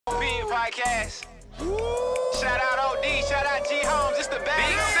podcast. Shout out OD, shout out G Holmes, it's the bad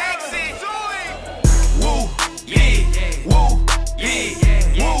Big Sexy. Woo, yeah, woo, yeah,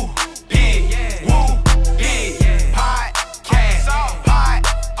 woo, yeah, woo, yeah, podcast,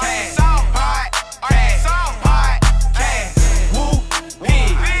 woo,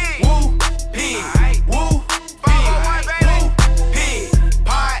 pig, woo, pig, woo, pig,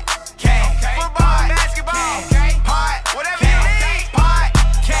 podcast, football, basketball, whatever you need,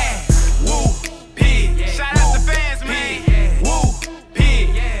 podcast, woo, pig, shout out the fans, man, woo, pig,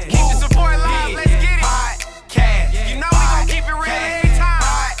 keep the support live, let's get it, podcast, you know we gon' keep it real every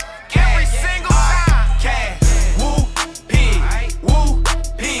time, every single time, woo, pig, woo,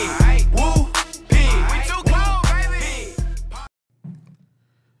 pig, woo, pig, we too cold, baby.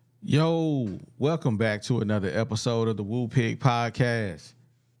 Yo, welcome back to another episode of the Woo Pig Podcast,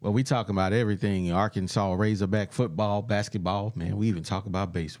 where we talk about everything Arkansas Razorback football, basketball, man, we even talk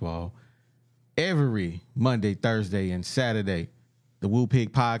about baseball. Every Monday, Thursday, and Saturday, the Woo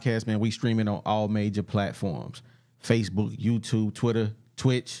Pig Podcast, man, we streaming on all major platforms, Facebook, YouTube, Twitter,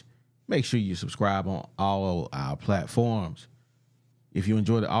 Twitch. Make sure you subscribe on all our platforms. If you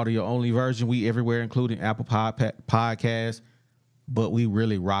enjoy the audio-only version, we everywhere, including Apple Podcasts, but we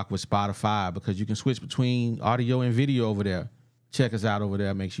really rock with Spotify because you can switch between audio and video over there. Check us out over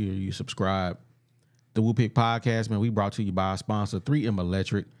there. Make sure you subscribe. The Woo Pig Podcast, man, we brought to you by our sponsor, 3M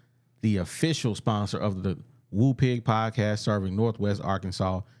Electric, the official sponsor of the Woo Pig Podcast, serving Northwest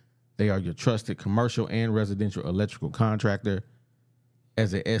Arkansas. They are your trusted commercial and residential electrical contractor.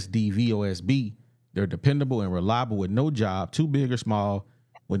 As a SDVOSB, they're dependable and reliable with no job too big or small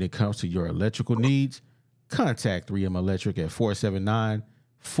when it comes to your electrical needs. Contact 3M Electric at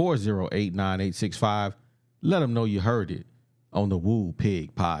 479-408-9865. Let them know you heard it on the Woo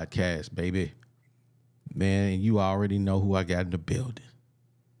Pig Podcast, baby. Man, you already know who I got in the building.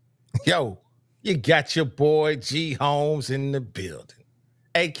 Yo, you got your boy G Holmes in the building,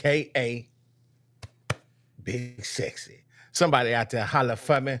 a.k.a. Big Sexy. Somebody out there holler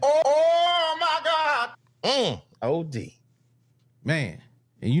for me. Oh my God. OD. Man,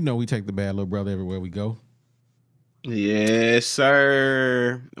 and you know we take the bad little brother everywhere we go. Yes,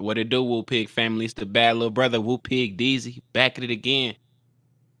 sir. What it do, Woo Pig family? It's the bad little brother, Woo Pig Deezy. Back at it again.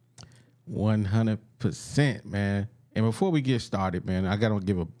 100%, man. And before we get started, man, I got to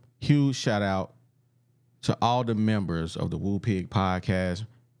give a huge shout out to all the members of the Woo Pig Podcast.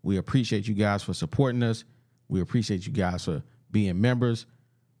 We appreciate you guys for supporting us. We appreciate you guys for being members.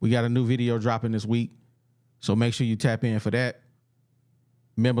 We got a new video dropping this week, so make sure you tap in for that.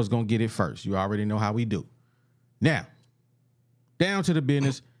 Members going to get it first. You already know how we do. Now, down to the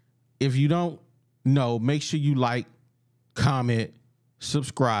business. If you don't know, make sure you like, comment,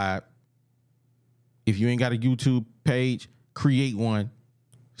 subscribe. If you ain't got a YouTube page, create one,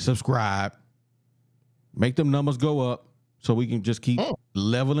 subscribe. Make them numbers go up so we can just keep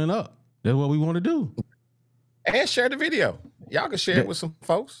leveling up. That's what we want to do. And share the video. Y'all can share it with some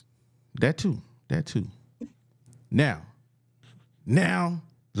folks. That too. Now,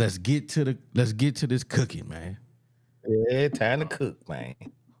 let's get to this cooking, man. Yeah, time to cook, man.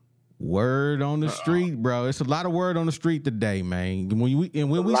 Word on the street, bro. It's a lot of word on the street today, man. When we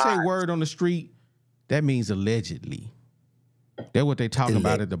say word on the street, that means allegedly. That's what they talking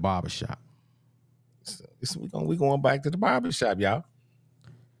about at the barbershop. So we going back to the barbershop, y'all.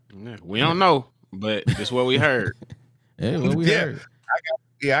 We don't know, but that's what we heard. Yeah, what we heard.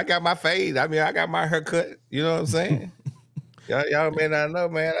 I got my fade. I mean, I got my haircut. You know what I'm saying? y'all may not know,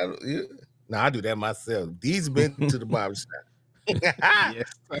 man. I do that myself. These been to the barbershop.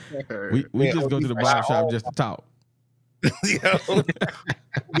 Yes, we just go to the barbershop just to talk. We get to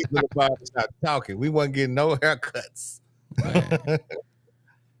the barbershop talking. We wasn't getting no haircuts.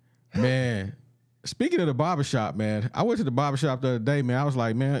 Man, speaking of the barbershop, man, I went to the barbershop the other day, man. I was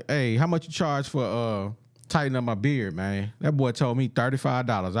like, man, hey, how much you charge for tightening up my beard, man? That boy told me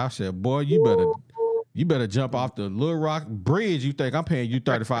 $35. I said, boy, you better jump off the Little Rock Bridge. You think I'm paying you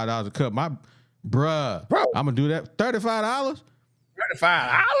 $35 to cut my bruh? Bro, I'm gonna do that. $35?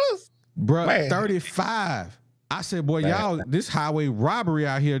 $35? Bruh, Man. 35. I said, boy, y'all, this highway robbery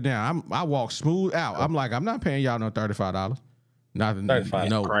out here now. I walk smooth out. I'm like, I'm not paying y'all no $35. Nothing. $35.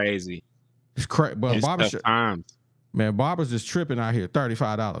 No. Crazy. It's crazy. But It's barbershop, tough times. man, barbers just tripping out here.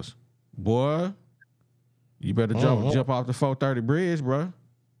 $35. Boy, you better jump off the 430 bridge, bro.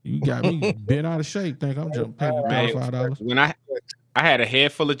 You got me bent out of shape. Think I'm paying you $35. When I had a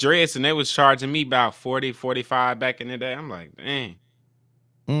head full of dreads and they was charging me about 40, 45 back in the day. I'm like, dang.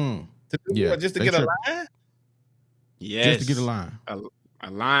 Yeah, just to get a line? Yes. Just to get a line.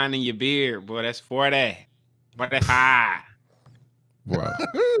 A line in your beard, boy. That's 40. But that's high. Bro.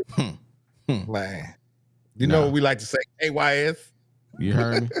 Man. You know what we like to say? AYS. You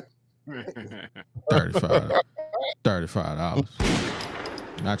heard me? $35.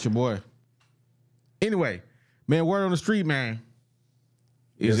 Not your boy. Anyway, man, word on the street, man.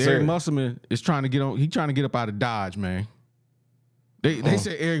 Is Yes, Eric sir. Musselman is trying to get on. He trying to get up out of Dodge, man. They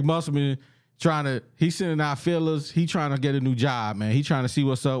said Eric Musselman he's sending out fillers. He trying to get a new job, man. He trying to see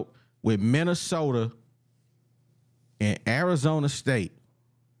what's up with Minnesota and Arizona State.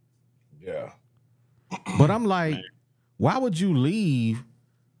 Yeah. But I'm like, why would you leave?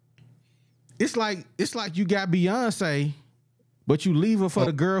 It's like you got Beyonce, but you leave her for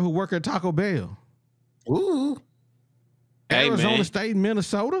the girl who work at Taco Bell. Ooh. Hey, Arizona man. State,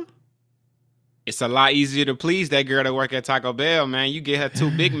 Minnesota. It's a lot easier to please that girl that work at Taco Bell, man. You get her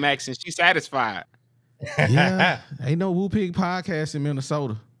 2 Big Macs and she's satisfied. Yeah, ain't no Woo Pig podcast in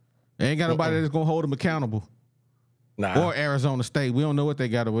Minnesota. They ain't got nobody that's gonna hold them accountable. Nah. Or Arizona State. We don't know what they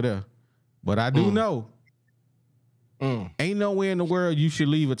got over there, but I do know. Ain't nowhere in the world you should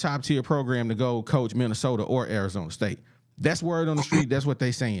leave a top tier program to go coach Minnesota or Arizona State. That's word on the street. That's what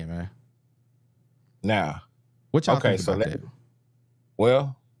they saying, man. Now, What y'all think about that?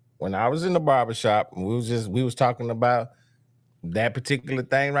 Well, when I was in the barbershop, we was talking about that particular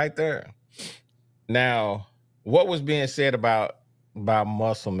thing right there. Now, what was being said about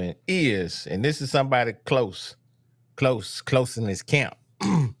Musselman is, and this is somebody close in his camp,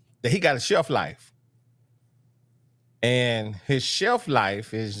 that he got a shelf life. And his shelf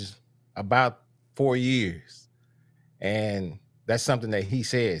life is about 4 years. And that's something that he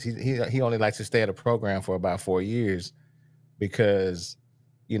says. He only likes to stay at a program for about 4 years because,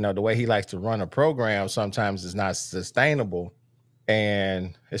 you know, the way he likes to run a program sometimes is not sustainable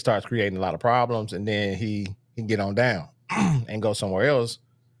and it starts creating a lot of problems. And then he can get on down and go somewhere else.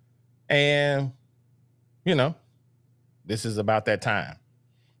 And, you know, this is about that time.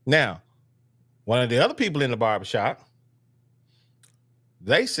 Now, one of the other people in the barbershop,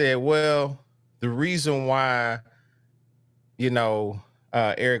 they said, well, the reason why, you know,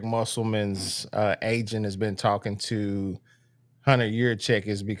 Eric Musselman's agent has been talking to Hunter Yurchek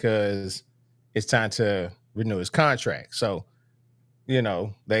is because it's time to renew his contract. So, you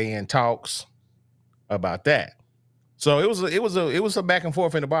know, they in talks about that. So it was a back and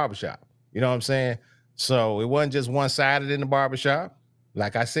forth in the barbershop. You know what I'm saying? So it wasn't just one-sided in the barbershop.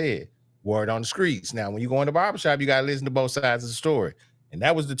 Like I said, word on the streets. Now, when you go in the barbershop, you got to listen to both sides of the story. And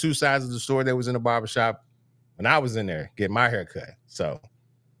that was the 2 sides of the story that was in the barbershop when I was in there getting my hair cut. So,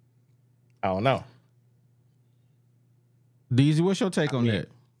 I don't know. DZ, what's your take on that?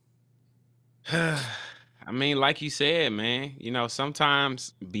 I mean, like you said, man, you know,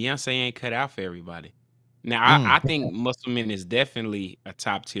 sometimes Beyonce ain't cut out for everybody. Now, I think Musselman is definitely a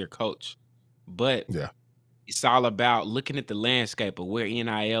top tier coach, but it's all about looking at the landscape of where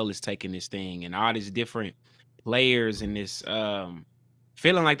NIL is taking this thing and all these different players and this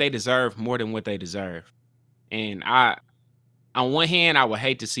feeling like they deserve more than what they deserve. And on one hand, I would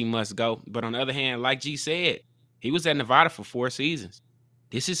hate to see Muss go, but on the other hand, like G said, he was at Nevada for 4 seasons.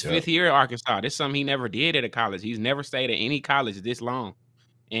 This is 5th year at Arkansas. This is something he never did at a college. He's never stayed at any college this long.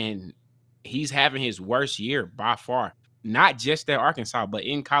 And he's having his worst year by far. Not just at Arkansas, but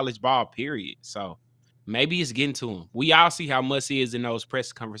in college ball, period. So maybe it's getting to him. We all see how Muss is in those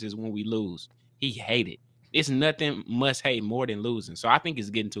press conferences when we lose. He hated. It's nothing Muss hate more than losing. So I think it's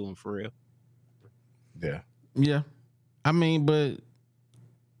getting to him for real. Yeah. Yeah. I mean, but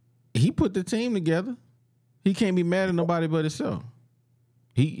he put the team together. He can't be mad at nobody but himself.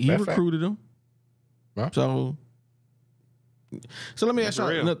 He recruited them. Huh? So let me ask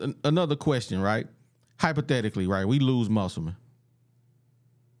you another question, right? Hypothetically, right? We lose Musselman.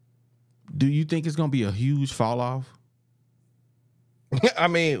 Do you think it's gonna be a huge fall off? I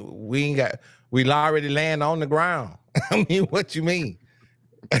mean, we already land on the ground. I mean, what you mean?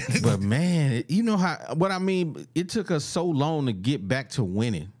 But man, you know what I mean? It took us so long to get back to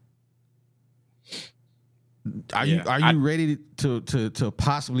winning. Are you ready to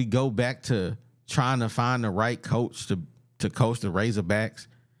possibly go back to trying to find the right coach to coach the Razorbacks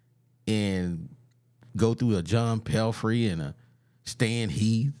and go through a John Pelfrey and a Stan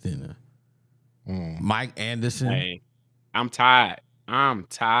Heath and a Mike Anderson? Hey, I'm tired.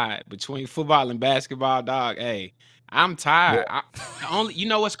 Between football and basketball, dog. Hey, I'm tired. Yeah. You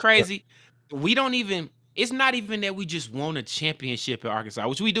know what's crazy? We don't even. It's not even that we just want a championship at Arkansas,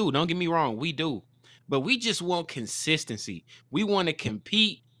 which we do. Don't get me wrong, we do. But we just want consistency. We want to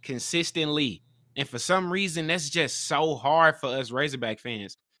compete consistently. And for some reason, that's just so hard for us Razorback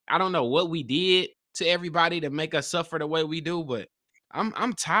fans. I don't know what we did to everybody to make us suffer the way we do, but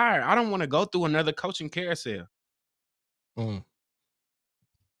I'm tired. I don't want to go through another coaching carousel.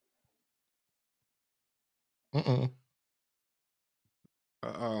 There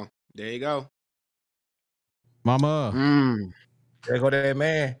you go. Mama. There go that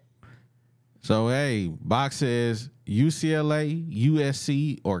man. So, hey, Box says UCLA,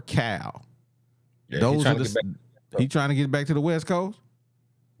 USC, or Cal. Yeah, Those are he trying to get back to the West Coast?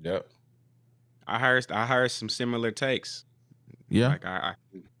 Yep. I heard some similar takes. Yeah. Like I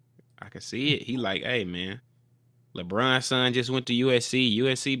can see it. He like, hey man, LeBron's son just went to USC.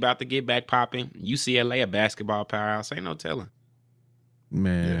 USC about to get back popping. UCLA a basketball powerhouse. Ain't no telling.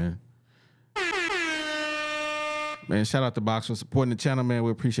 Man. Man, shout out to Box for supporting the channel, man.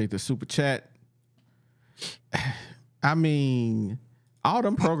 We appreciate the super chat. I mean, all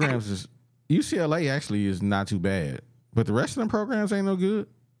them programs is UCLA actually is not too bad, but the rest of them programs ain't no good.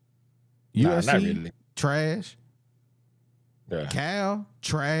 USC, not really. Trash. Yeah. Cal,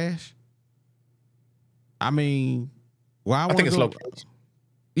 trash. I mean, I think it's location.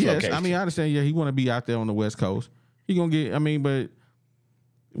 Yes, location. I mean, I understand. Yeah, he want to be out there on the West Coast. He gonna get. I mean, but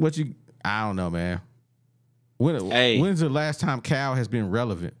I don't know, man. When's the last time Cal has been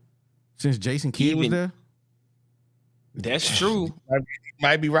relevant? Since Jason Kidd was there? That's true.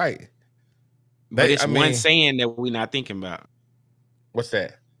 Might be right. But it's one saying that we're not thinking about. What's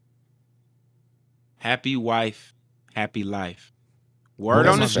that? Happy wife, happy life. Word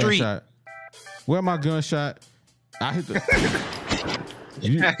on the street. Where my gunshot? I hit the.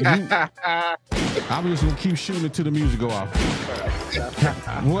 I'm just gonna keep shooting until the music go off.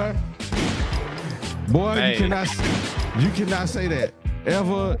 What? Boy, hey. You cannot say that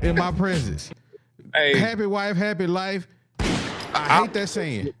ever in my presence. Hey. Happy wife, happy life. I hate that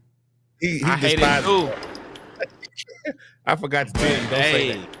saying. I hate it too. I forgot to tell you. Don't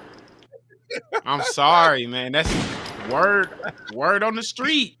say that. I'm sorry, man. That's word on the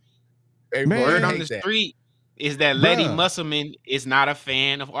street. Hey, man, word on the street is that Lady Musselman is not a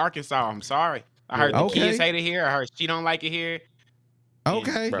fan of Arkansas. I'm sorry. I heard the kids hate it here. I heard she don't like it here.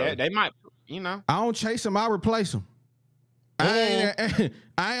 Okay. They might, you know. I don't chase them. I replace them. I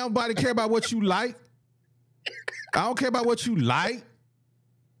ain't nobody care about what you like. I don't care about what you like.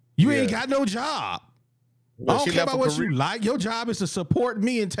 You ain't got no job. I don't care about what you like. Your job is to support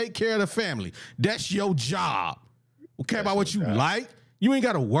me and take care of the family. That's your job. Don't care about what you like. You ain't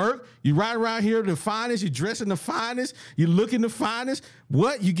got to work. You ride around here the finest. You dress in the finest. You looking the finest.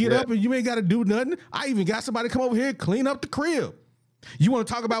 What? You get up and you ain't got to do nothing. I even got somebody come over here and clean up the crib. You want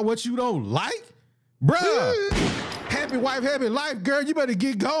to talk about what you don't like? Bruh. Happy wife, happy life, girl. You better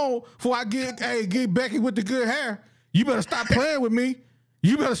get gone before I get Becky with the good hair. You better stop playing with me.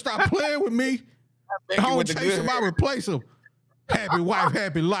 You better stop playing with me. I don't chase him, I replace him. Happy wife,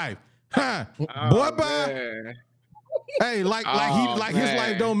 happy life. Huh? Boy, bye. Hey, like his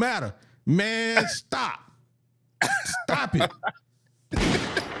life don't matter. Man, stop. Stop it.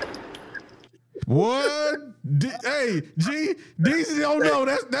 What? Hey, G, DC don't know.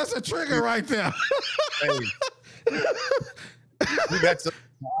 That's a trigger right there. Hey. We got some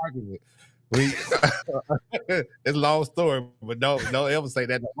argument. It's a long story, but don't ever say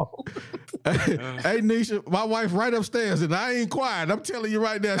that no more. Hey, Nisha, my wife right upstairs, and I ain't quiet. I'm telling you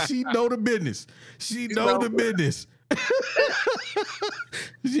right now, she know the business. She know the business.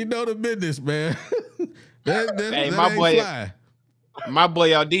 She know the business, man. My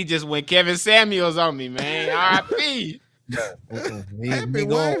boy LD just went Kevin Samuels on me, man. R.I.P. Happy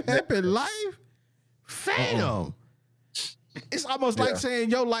wife, happy life. Fam. It's almost like saying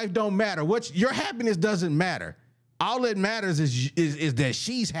your life don't matter. Your happiness doesn't matter. All that matters is that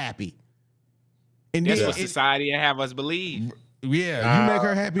she's happy. And that's what society have us believe. Yeah, you make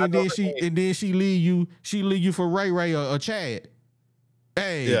her happy, and then she leave you. She leave you for Ray or Chad.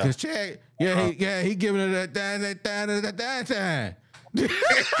 Hey, because Chad, he giving her that.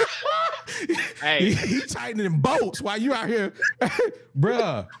 Hey, he tightening bolts while you out here,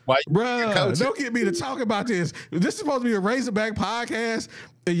 bruh. Don't get me to talk about this. This is supposed to be a Razorback podcast,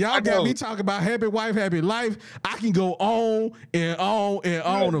 and y'all got me talking about happy wife, happy life. I can go on and on and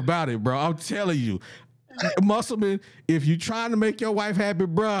on about it, bro. I'm telling you, Musselman, if you trying to make your wife happy,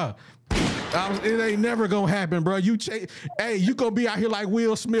 bruh, it ain't never gonna happen, bro. You gonna be out here like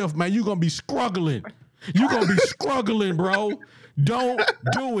Will Smith, man. You gonna be struggling. You gonna be struggling, bro. Don't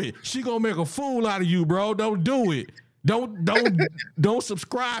do it. She gonna make a fool out of you, bro. Don't do it. Don't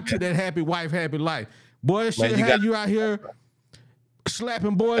subscribe to that happy wife, happy life. Boy, shit have you out here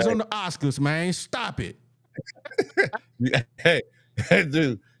slapping boys on the Oscars, man. Stop it. Hey,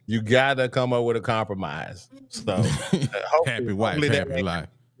 dude, you gotta come up with a compromise. So happy wife, happy life.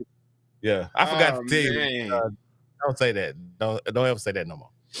 Yeah, I forgot to tell you. Don't say that. Don't ever say that no more.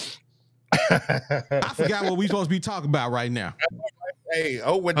 I forgot what we supposed to be talking about right now. Hey,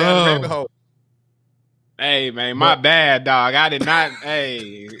 went down the rabbit hole. Hey, man, my bad, dog. I did not.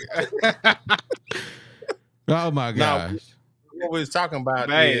 Hey. Oh, my gosh. What we was talking about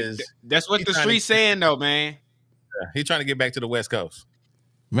is... That's what the street's saying, though, man. He's trying to get back to the West Coast.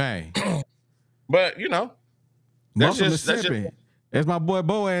 Man. But, you know. Musselman sipping. As my boy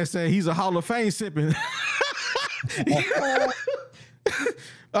Boaz said, he's a Hall of Fame sipping.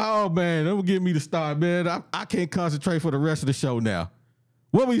 Oh, man. Don't get me to start, man. I can't concentrate for the rest of the show now.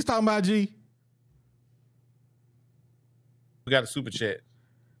 What were you talking about, G? We got a super chat.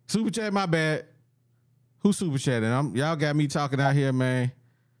 Super chat, my bad. Who's super chatting? Y'all got me talking out here, man.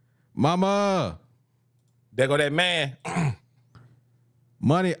 Mama. There go that man.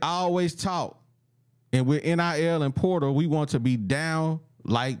 Money always talk. And with NIL and Porter, we want to be down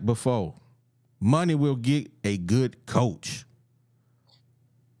like before. Money will get a good coach.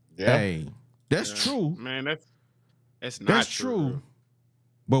 Yeah. Hey, that's true. Man, that's not true.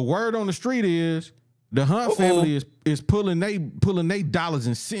 But word on the street is the Hunt family is pulling they dollars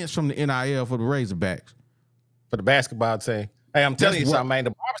and cents from the NIL for the Razorbacks. For the basketball team. Hey, I'm telling you something, man.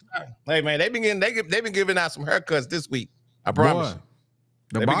 The barbershop. Hey, man, they've been giving out some haircuts this week. I promise.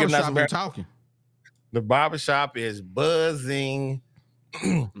 The barbershop been talking. The barbershop is buzzing.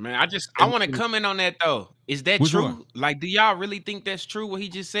 Man, I want to comment on that though. Is that true? One? Like, do y'all really think that's true? What he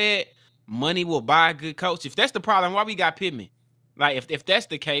just said? Money will buy a good coach. If that's the problem, why we got Pittman? Like, if that's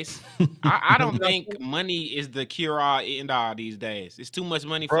the case, I don't think money is the cure-all, end-all these days. It's too much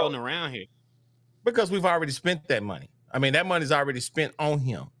money floating around here. Because we've already spent that money. I mean, that money's already spent on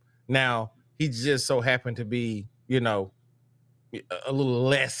him. Now, he just so happened to be, you know, a little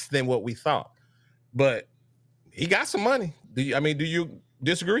less than what we thought. But he got some money. Do you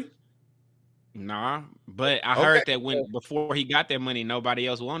disagree? Nah, but I heard that before he got that money, nobody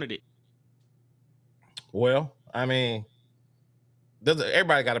else wanted it. Well, I mean,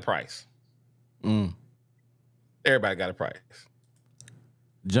 everybody got a price. Everybody got a price.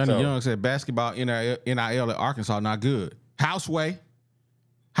 Johnny Young said basketball NIL at Arkansas not good. Houseway,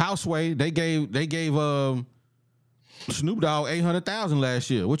 they gave Snoop Dogg $800,000 last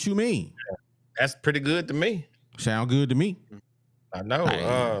year. What you mean? That's pretty good to me. Sound good to me. I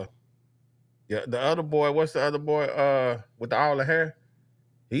know. Yeah, the other boy, what's the other boy with all the hair?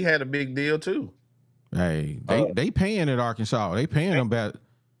 He had a big deal too. Hey, they paying at Arkansas. They paying them back.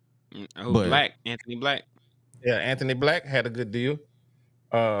 Black, Anthony Black. Yeah, Anthony Black had a good deal.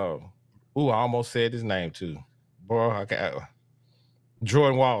 I almost said his name too. Boy,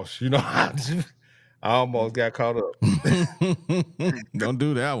 Jordan Walsh. You know, I almost got caught up. Don't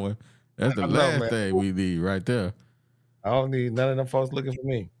do that one. That's the last thing we need right there. I don't need none of them folks looking for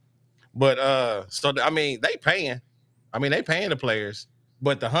me. But they paying. They paying the players.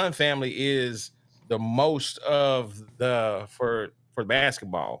 But the Hunt family is the most of for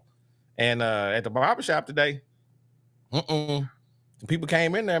basketball. And at the barbershop today, people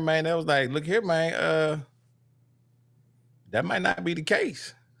came in there, man. They was like, look here, man, that might not be the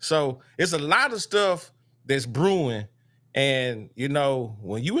case. So it's a lot of stuff that's brewing. And, you know,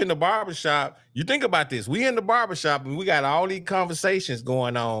 when you in the barbershop, you think about this. We in the barbershop and we got all these conversations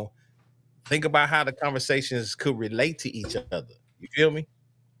going on. Think about how the conversations could relate to each other. You feel me?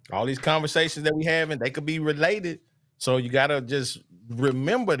 All these conversations that we having, they could be related. So you got to just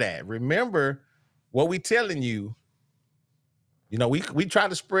remember that. Remember what we telling you. You know, we try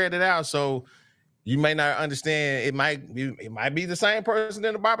to spread it out. So you may not understand. It might be the same person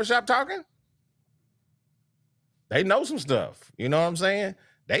in the barbershop talking. They know some stuff. You know what I'm saying?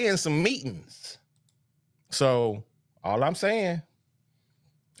 They in some meetings. So all I'm saying,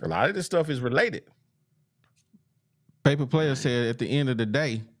 a lot of this stuff is related. Paper Player said at the end of the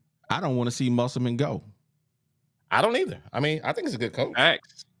day, I don't want to see Musselman go. I don't either. I think he's a good coach.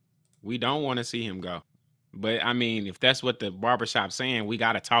 Facts. We don't want to see him go. But, if that's what the barbershop's saying, we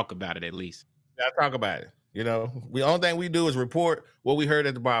got to talk about it at least. Got to talk about it. You know, the only thing we do is report what we heard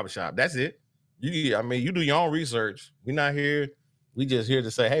at the barbershop. That's it. You do your own research. We're not here. We just here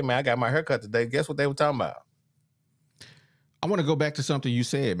to say, hey, man, I got my haircut today. Guess what they were talking about? I want to go back to something you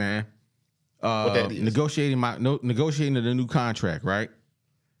said, man. What that is? Negotiating the new contract, right?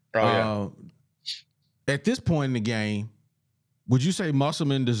 Oh, yeah. At this point in the game, would you say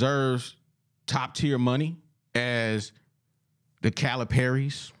Musselman deserves top tier money as the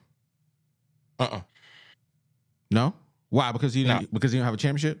Calipari's? No? Why? Because he didn't have a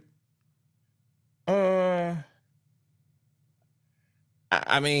championship?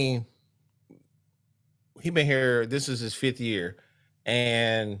 He been here. This is his 5th year,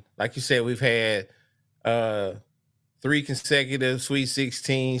 and like you said, we've had 3 consecutive Sweet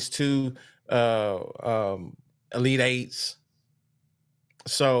 16s, 2 Elite 8s.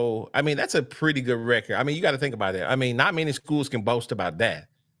 So, I mean, that's a pretty good record. I mean, you got to think about it. I mean, not many schools can boast about that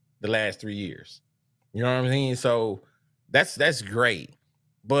the last 3 years. You know what I mean? So that's great.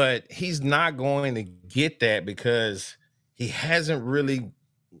 But he's not going to get that because he hasn't really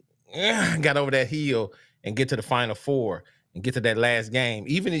got over that hill and get to the Final Four and get to that last game.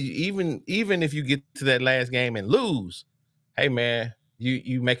 Even if you get to that last game and lose, hey man,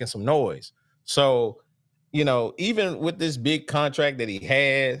 you making some noise. So, you know, even with this big contract that he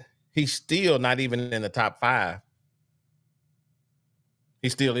had, he's still not even in the top 5. He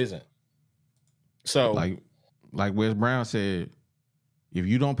still isn't. So, like Wes Brown said, if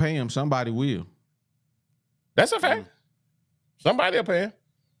you don't pay him, somebody will. That's a fact. Somebody will pay him.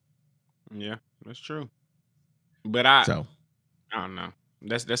 Yeah, that's true. But I don't know.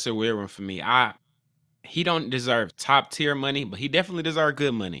 That's a weird one for me. He don't deserve top tier money, but he definitely deserves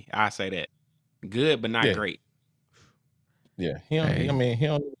good money. I say that. Good, but not great. Yeah. He don't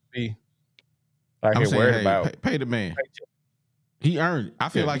be out here worried about pay the man. He earned it. I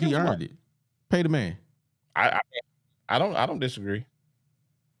feel like he earned it. Pay the man. I don't disagree.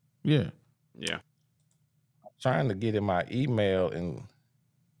 Yeah. Yeah. I'm trying to get in my email and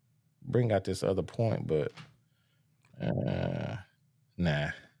bring out this other point, but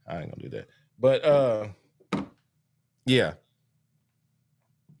nah, I ain't gonna do that. But yeah.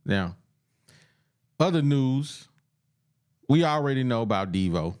 Now, other news, we already know about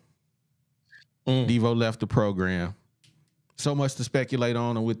Devo. Devo left the program. So much to speculate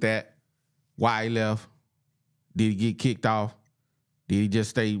on and with that. Why he left? Did he get kicked off? Did he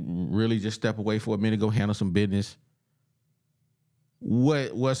just step away for a minute, go handle some business?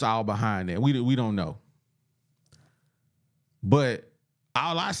 What's all behind that? We don't know. But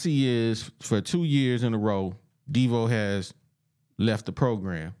all I see is for 2 years in a row, Devo has left the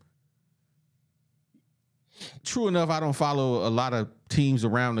program. True enough, I don't follow a lot of teams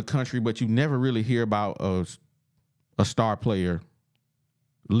around the country, but you never really hear about a star player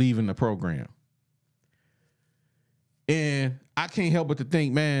leaving the program. And I can't help but to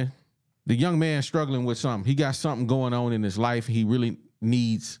think, man, the young man struggling with something. He got something going on in his life. He really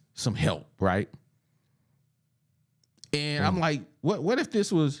needs some help, right? And I'm like, what if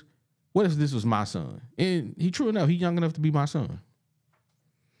this was my son? And true enough, he's young enough to be my son.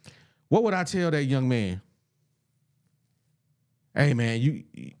 What would I tell that young man? Hey man,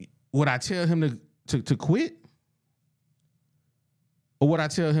 would I tell him to quit? Or would I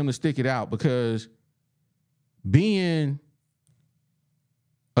tell him to stick it out? Because being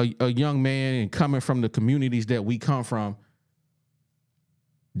a young man and coming from the communities that we come from,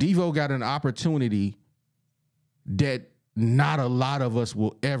 Devo got an opportunity that not a lot of us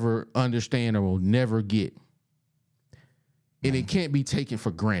will ever understand or will never get. And it can't be taken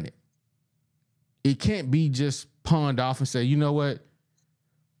for granted. It can't be just pawned off and say, you know what?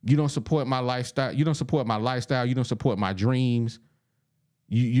 You don't support my lifestyle. You don't support my lifestyle. You don't support my dreams.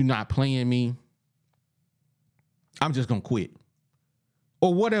 You're not playing me. I'm just going to quit.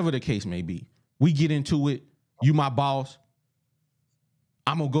 Or whatever the case may be. We get into it. You my boss.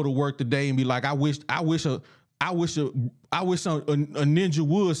 I'm going to go to work today and be like, I wish a ninja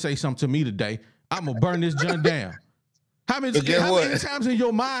would say something to me today. I'm going to burn this junk down. How many times in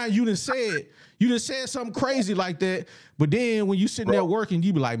your mind you done said something crazy like that, but then when you sitting there working,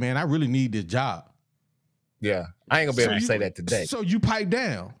 you be like, man, I really need this job. Yeah. I ain't gonna be able to say that today. So you pipe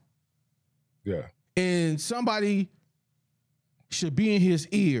down. Yeah. And somebody should be in his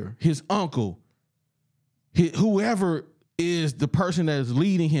ear, his uncle, whoever is the person that is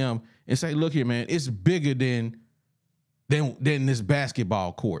leading him, and say, look here, man, it's bigger than this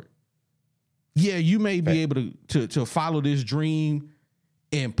basketball court. Yeah, you may be able to follow this dream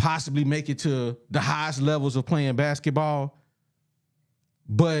and possibly make it to the highest levels of playing basketball.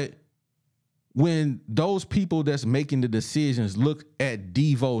 But when those people that's making the decisions look at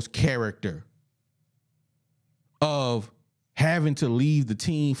Devo's character of having to leave the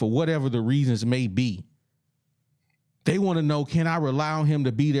team for whatever the reasons may be, they want to know, can I rely on him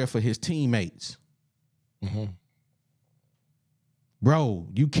to be there for his teammates? Mm-hmm. Bro,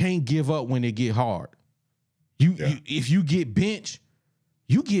 you can't give up when it get hard. If you get benched,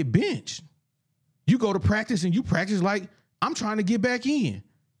 you get benched. You go to practice and you practice like, I'm trying to get back in.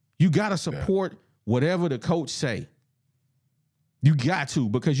 You got to support whatever the coach say. You got to,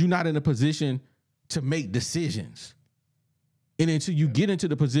 because you're not in a position to make decisions. And until you get into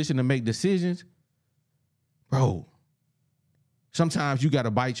the position to make decisions, bro, sometimes you got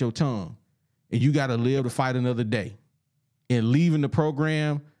to bite your tongue and you got to live to fight another day. And leaving the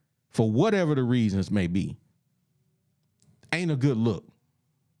program for whatever the reasons may be ain't a good look.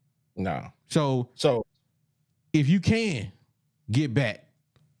 No. So if you can get back,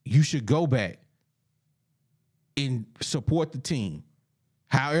 you should go back and support the team.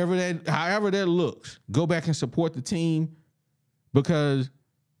 However that looks, go back and support the team, because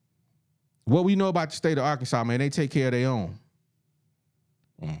what we know about the state of Arkansas, man, they take care of their own.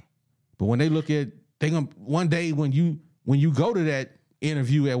 But when they look at, one day when you go to that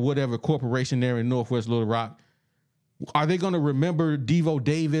interview at whatever corporation there in Northwest Little Rock, are they going to remember Devo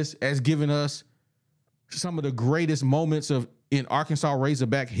Davis as giving us some of the greatest moments in Arkansas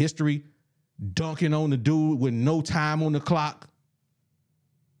Razorback history, dunking on the dude with no time on the clock?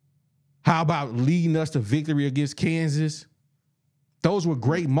 How about leading us to victory against Kansas? Those were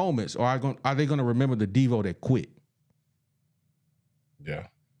great moments. Or are they going to remember the Devo that quit? Yeah.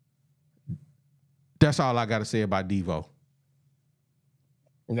 That's all I got to say about Devo.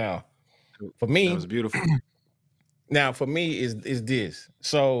 Now, for me, that was beautiful. Now, for me, is this.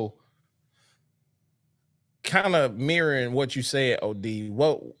 So, kind of mirroring what you said, OD.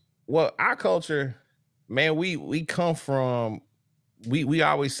 What our culture, man, we come from. We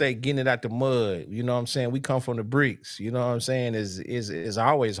always say getting it out the mud. You know what I'm saying? We come from the bricks. You know what I'm saying? Is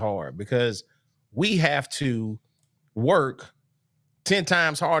always hard, because we have to work 10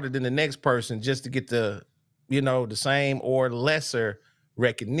 times harder than the next person just to get the same or lesser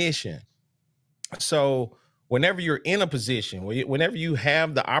recognition. So whenever you're in a position, whenever you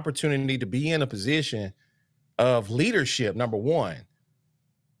have the opportunity to be in a position of leadership, number one,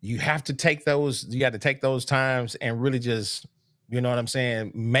 you have to take those times and really just, you know what I'm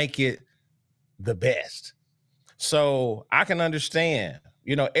saying, make it the best. So I can understand,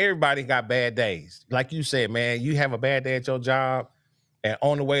 everybody got bad days. Like you said, man, you have a bad day at your job, and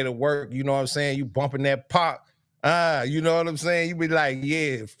on the way to work, you know what I'm saying, you bumping that pop. You know what I'm saying? You be like,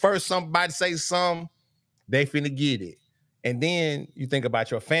 yeah, first somebody say something, they finna get it. And then you think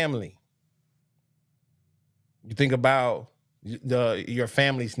about your family. You think about your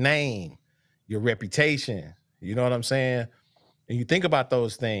family's name, your reputation. You know what I'm saying? And you think about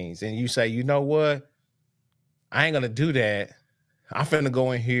those things and you say, you know what? I ain't gonna do that. I'm finna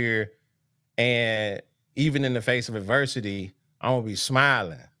go in here, and even in the face of adversity, I'm gonna be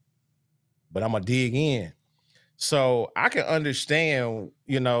smiling, but I'm gonna dig in. So I can understand,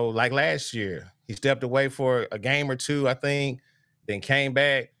 like last year, he stepped away for a game or two, I think, then came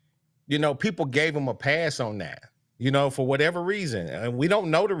back. People gave him a pass on that, for whatever reason. And we don't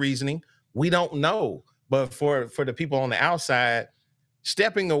know the reasoning. We don't know. But for the people on the outside,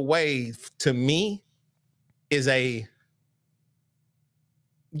 stepping away to me is kind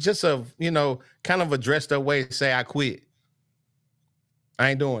of a dressed up way to say I quit. I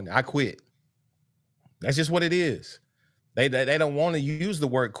ain't doing it. I quit. That's just what it is. They don't want to use the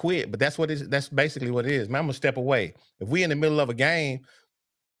word quit, but that's basically what it is. Man, I'm gonna step away. If we in the middle of a game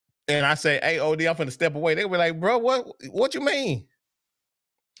and I say, hey, OD, I'm gonna step away, they were like, bro, what you mean?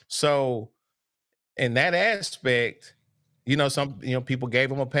 So in that aspect, some people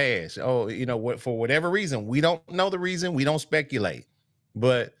gave him a pass. Oh, for whatever reason, we don't know the reason, we don't speculate,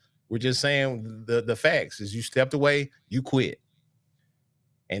 but we're just saying the facts is you stepped away, you quit.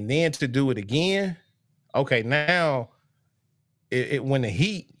 And then to do it again, okay, now when the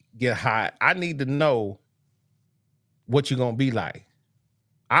heat get hot, I need to know what you're gonna be like.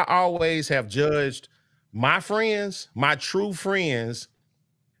 I always have judged my friends, my true friends.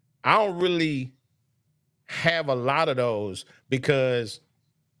 I don't really have a lot of those because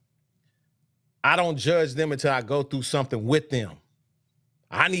I don't judge them until I go through something with them.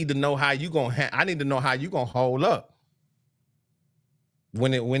 I need to know how you gonna hold up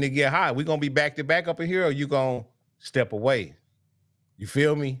when it get hot. We gonna be back to back up in here, or you gonna step away? You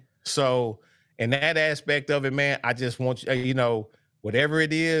feel me? So in that aspect of it, man, I just want you, whatever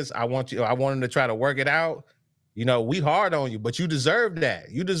it is, I want them to try to work it out. We hard on you, but you deserve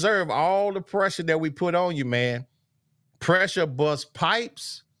that. You deserve all the pressure that we put on you, man. Pressure bust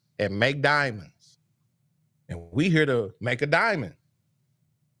pipes and make diamonds. And we here to make a diamond.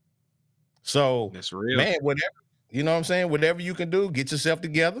 So that's real, man, whatever, you know what I'm saying? Whatever you can do, get yourself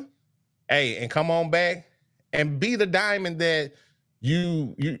together. Hey, and come on back and be the diamond that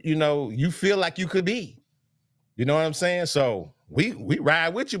you feel like you could be. You know what I'm saying? So we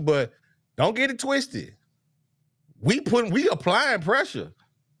ride with you, but don't get it twisted. We applying pressure.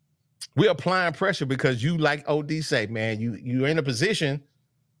 We applying pressure because you, like OD say, man, you're in a position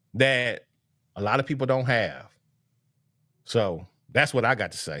that a lot of people don't have. So that's what I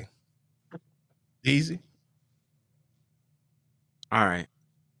got to say. Easy. All right.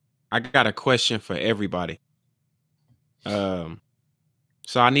 I got a question for everybody. So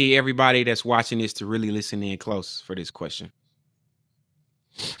I need everybody that's watching this to really listen in close for this question.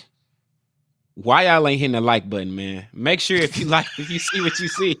 Why y'all ain't hitting the like button, man? Make sure if you see what you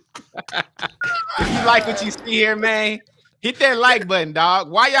see. If you like what you see here, man, hit that like button, dog.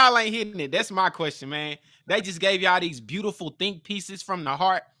 Why y'all ain't hitting it? That's my question, man. They just gave y'all these beautiful think pieces from the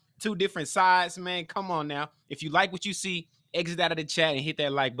heart, 2 different sides, man. Come on now. If you like what you see, exit out of the chat and hit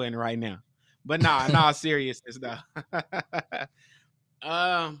that like button right now. But nah, seriousness though.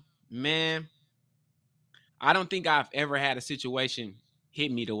 Man, I don't think I've ever had a situation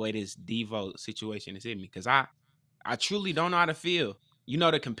hit me the way this Devo situation has hit me, because I truly don't know how to feel. You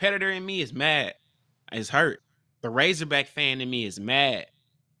know, the competitor in me is mad. Is hurt. The Razorback fan in me is mad.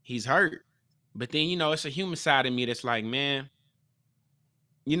 He's hurt. But then, you know, it's a human side of me that's like, man,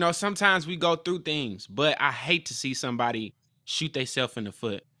 you know, sometimes we go through things, but I hate to see somebody shoot themselves in the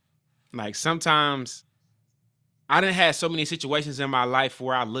foot. Like, sometimes I done had so many situations in my life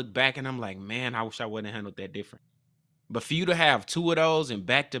where I look back and I'm like, man, I wish I wouldn't have handled that different. But for you to have 2 of those in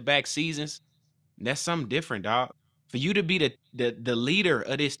back-to-back seasons, that's something different, dog. For you to be the leader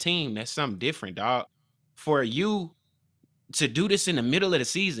of this team, that's something different, dog. For you to do this in the middle of the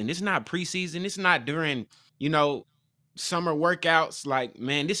season, it's not preseason, it's not during, you know, summer workouts. Like,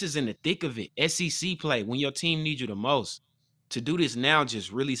 man, this is in the thick of it. SEC play, when your team needs you the most. To do this now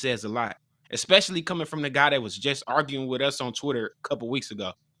just really says a lot, especially coming from the guy that was just arguing with us on Twitter a couple weeks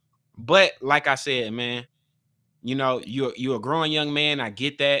ago. But like I said, man, you know, you're a growing young man. I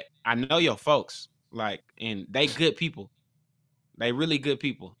get that. I know your folks, like, and they good people. They really good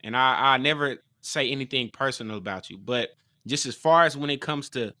people. And I never say anything personal about you. But just as far as when it comes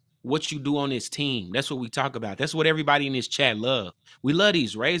to what you do on this team, that's what we talk about. That's what everybody in this chat love. We love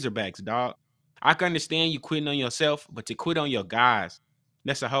these Razorbacks, dog. I can understand you quitting on yourself, but to quit on your guys,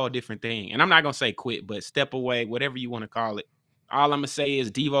 that's a whole different thing. And I'm not going to say quit, but step away, whatever you want to call it. All I'm going to say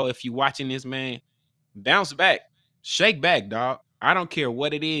is, Devo, if you watching this, man, bounce back. Shake back, dog. I don't care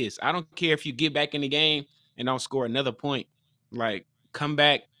what it is. I don't care if you get back in the game and don't score another point. Like, come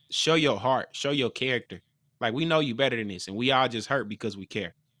back, show your heart, show your character. Like, we know you better than this, and we all just hurt because we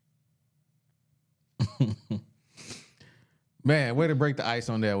care. Man, way to break the ice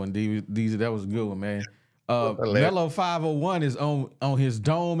on that one, Deezy. That was a good one, man. Mellow 501 is on his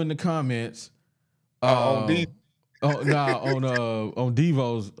dome in the comments. On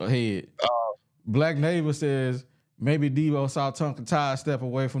Devo's head. Black Neighbor says maybe Devo saw Tonka Tide step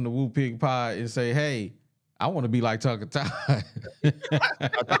away from the Woo Pig Pod and say, "Hey, I want to be like Tonka Tide." Hey,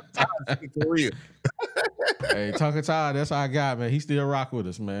 Tonka Tide, that's our guy, man. He still rock with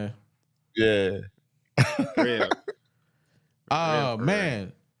us, man. Yeah. Real.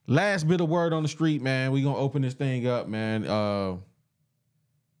 Man. Last bit of word on the street, man. We gonna open this thing up, man. Trevon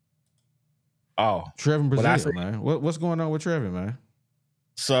Brazille, man. What's going on with Trevon, man?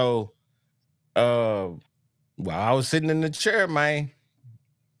 So, I was sitting in the chair, man.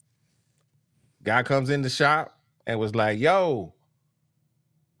 Guy comes in the shop and was like, "Yo,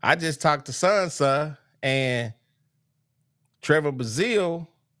 I just talked to son, and Trevon Brazille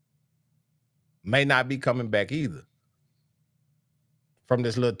may not be coming back either from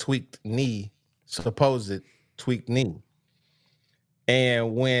this little tweaked knee, supposed tweaked knee."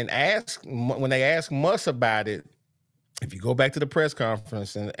 And when they asked Muss about it, if you go back to the press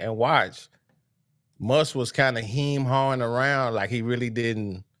conference and watch, Muss was kind of hawing around like he really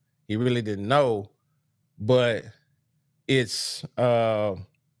didn't know. But it's I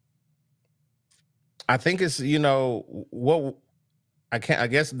think it's, you know, what I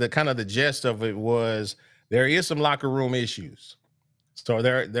guess the kind of the gist of it was there is some locker room issues. So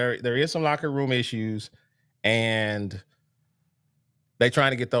there is some locker room issues, and they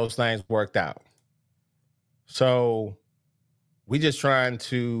trying to get those things worked out. So we just trying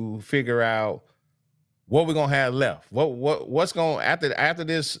to figure out what we're gonna have left. What's going after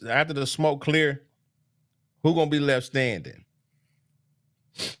the smoke clear, who gonna be left standing?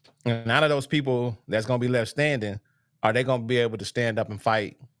 And out of those people that's gonna be left standing, are they gonna be able to stand up and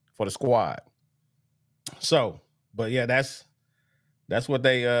fight for the squad? So, but yeah, that's what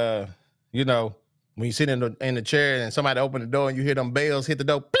they you know, when you sit in the chair and somebody open the door and you hear them bells hit the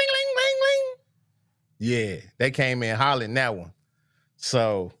door, bling, bling, bling, bling. Yeah, they came in hollering that one.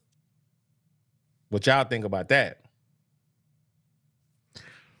 So, what y'all think about that?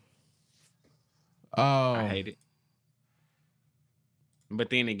 I hate it. But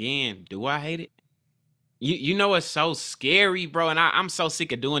then again, do I hate it? You know what's so scary, bro? And I'm so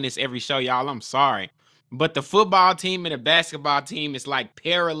sick of doing this every show, y'all. I'm sorry. But the football team and the basketball team is like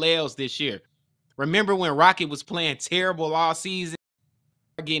parallels this year. Remember when Rocket was playing terrible all season,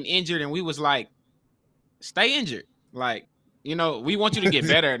 getting injured, and we was like, stay injured. Like, you know, we want you to get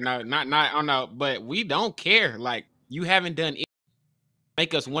better. No, not on no, but we don't care. Like, you haven't done anything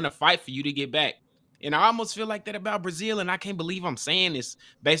make us want to fight for you to get back. And I almost feel like that about Brazille, and I can't believe I'm saying this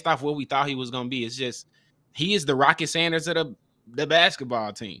based off what we thought he was going to be. It's just he is the Rocket Sanders of the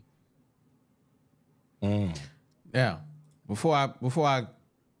basketball team. Now, before I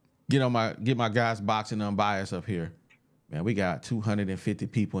get my guys boxing unbiased up here, man, we got 250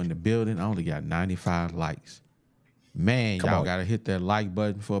 people in the building. I only got 95 likes. Man, y'all gotta hit that like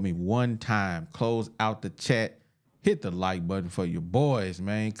button for me one time. Close out the chat. Hit the like button for your boys,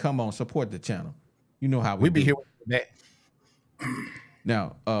 man. Come on, support the channel. You know how we be here with that.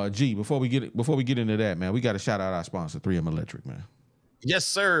 Now, G, before we get into that, man, we got to shout out our sponsor, 3M Electric, man. Yes,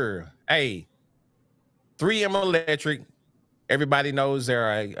 sir. Hey, 3M Electric. Everybody knows they're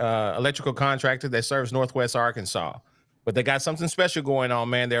a electrical contractor that serves Northwest Arkansas, but they got something special going on,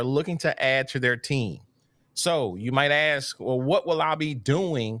 man. They're looking to add to their team. So you might ask, well, what will I be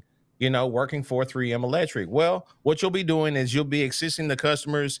doing, working for 3M Electric? Well, what you'll be doing is you'll be assisting the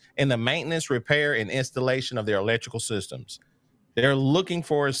customers in the maintenance, repair, and installation of their electrical systems. They're looking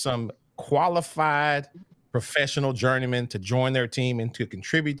for some qualified professional journeymen to join their team and to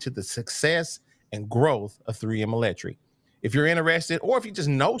contribute to the success and growth of 3M Electric. If you're interested, or if you just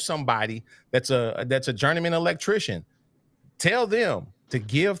know somebody that's a journeyman electrician, tell them to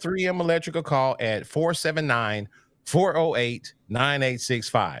give 3M Electric a call at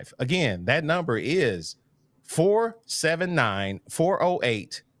 479-408-9865. Again, that number is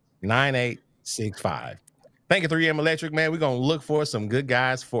 479-408-9865. Thank you, 3M Electric, man. We're going to look for some good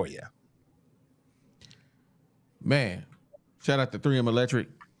guys for you. Man, shout out to 3M Electric.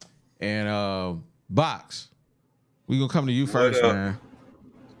 And Box, we're going to come to you first, man.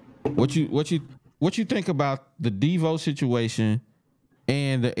 What you think about the Devo situation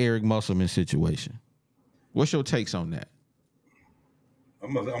and the Eric Musselman situation? What's your takes on that?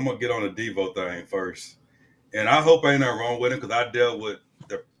 I'm gonna get on the Devo thing first, and I hope ain't nothing wrong with it because I've dealt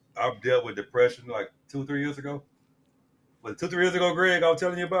with depression like 2-3 years ago. Was it 2-3 years ago, Greg? I was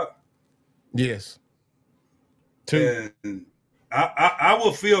telling you about. Yes. And I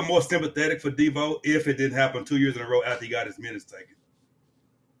will feel more sympathetic for Devo if it didn't happen 2 years in a row after he got his minutes taken.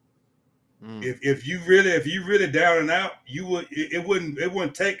 If you really down and out, it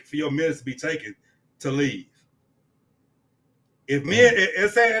wouldn't take for your minutes to be taken to leave. If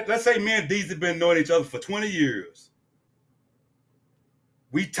let's say me and Deez have been knowing each other for 20 years.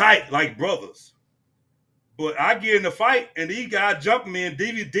 We tight like brothers. But I get in a fight and these guys jump me and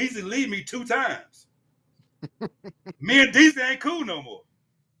Deez leave me 2 times. Me and Deez ain't cool no more.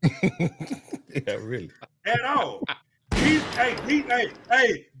 Yeah, really. At all. Deez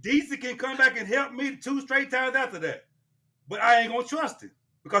can come back and help me 2 straight times after that. But I ain't gonna trust him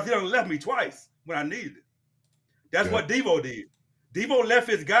because he done left me twice when I needed it. That's what Devo did. Devo left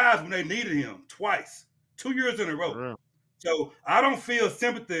his guys when they needed him twice, 2 years in a row. So I don't feel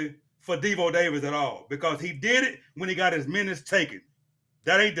sympathy for Devo Davis at all because he did it when he got his minutes taken.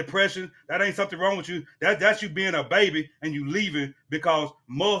 That ain't depression. That ain't something wrong with you. That's you being a baby and you leaving because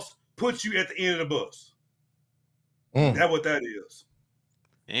Muss put you at the end of the bus. That's what that is.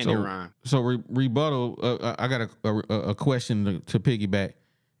 And so rebuttal. I got a question to piggyback.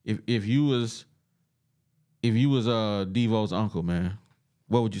 If you was Devo's uncle, man,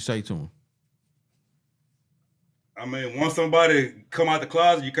 what would you say to him? I mean, once somebody come out the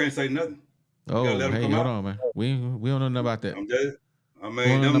closet, you can't say nothing. Oh, hey, hold on, man. We don't know nothing about that. Them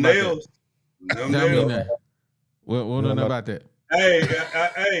nails. Them nails. We don't know nothing about that.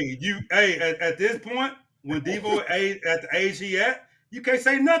 At this point, when Devo at the age he at, you can't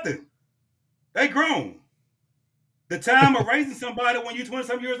say nothing. They grown. The time of raising somebody when you're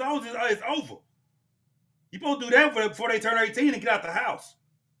 20-some years old is over. You supposed to do that before they turn 18 and get out the house.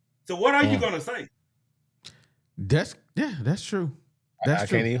 So what are you gonna say? That's true. That's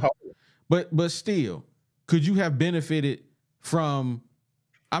true. Can't even hold it. But still, could you have benefited from?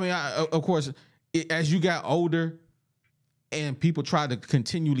 I mean, of course, as you got older, and people tried to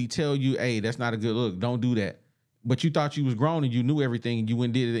continually tell you, "Hey, that's not a good look. Don't do that." But you thought you was grown and you knew everything, and you went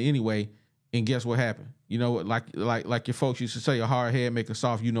and did it anyway. And guess what happened? You know, like your folks used to say, "A hard head make a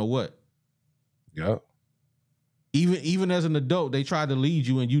soft." You know what? Yep. Even as an adult, they tried to lead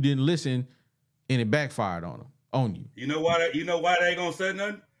you, and you didn't listen, and it backfired on you. You know why they ain't gonna say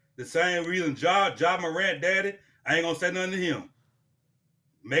nothing? The same reason Ja Morant daddy, I ain't gonna say nothing to him.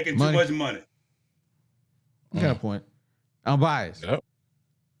 Making too much money. You got a point. I'm biased. Yep.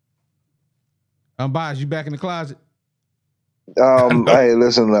 I'm biased. You back in the closet? Hey,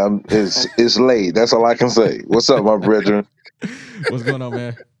 listen, it's late. That's all I can say. What's up, my brethren? What's going on,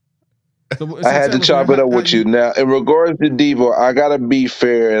 man? So I had to chop it up with you. Now, in regards to Devo, I got to be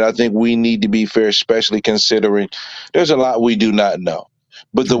fair, and I think we need to be fair, especially considering there's a lot we do not know.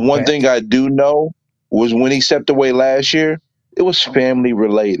 But the one thing I do know was when he stepped away last year, it was family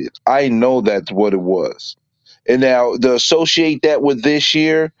related. I know that's what it was. And now to associate that with this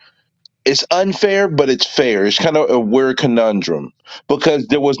year, it's unfair, but it's fair. It's kind of a weird conundrum because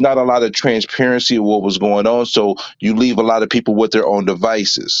there was not a lot of transparency of what was going on. So you leave a lot of people with their own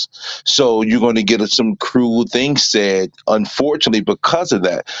devices. So you're going to get some cruel things said, unfortunately, because of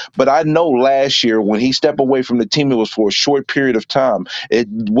that. But I know last year when he stepped away from the team, it was for a short period of time. It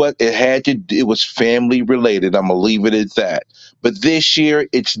was family related. I'm gonna leave it at that. But this year,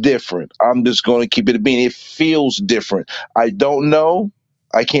 it's different. I'm just going to keep it a being. It feels different. I don't know.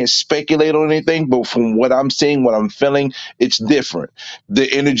 I can't speculate on anything, but from what I'm seeing, what I'm feeling, it's different. The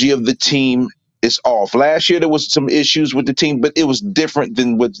energy of the team is off. Last year, there was some issues with the team, but it was different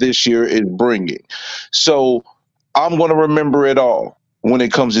than what this year is bringing. So I'm going to remember it all when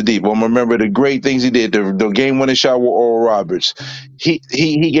it comes to Devo. I'm going to remember the great things he did, the game-winning shot with Oral Roberts. He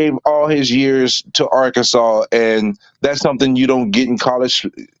gave all his years to Arkansas, and that's something you don't get in college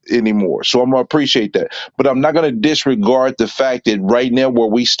anymore. So I'm going to appreciate that. But I'm not going to disregard the fact that right now where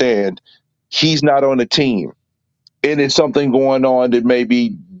we stand, he's not on the team. And it's something going on that may be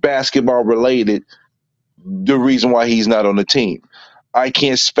basketball related, the reason why he's not on the team. I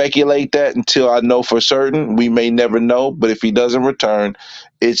can't speculate that until I know for certain. We may never know, but if he doesn't return,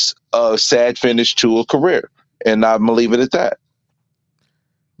 it's a sad finish to a career. And I'm going to leave it at that.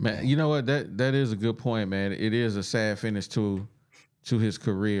 Man, you know what? That is a good point, man. It is a sad finish to his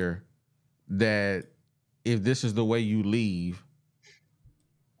career. That if this is the way you leave,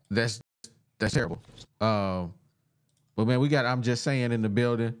 that's terrible. But man, I'm just saying in the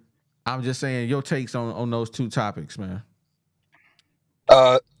building. I'm just saying your takes on those two topics, man.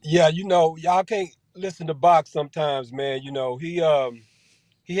 Yeah, y'all can't listen to Box sometimes, man. He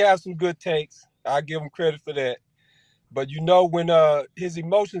has some good takes. I give him credit for that. But when his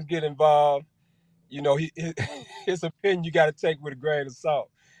emotions get involved, his opinion you got to take with a grain of salt.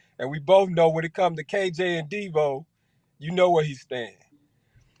 And we both know when it comes to KJ and Devo, you know where he stands.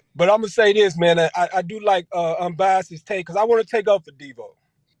 But I'm gonna say this, man. I do like Unbiased's take because I want to take up for Devo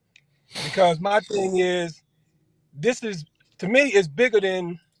because my thing is this is to me is bigger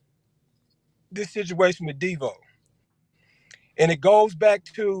than this situation with Devo. And it goes back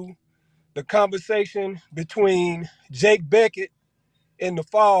to the conversation between Jake Beckett in the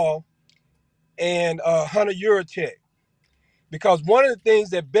fall and Hunter Yurachek. Because one of the things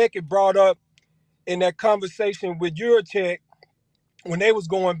that Beckett brought up in that conversation with Yurachek when they was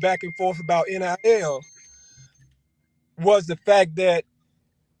going back and forth about NIL was the fact that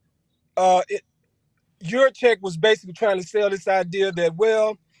Yurachek was basically trying to sell this idea that,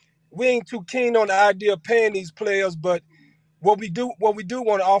 well, we ain't too keen on the idea of paying these players, but what we do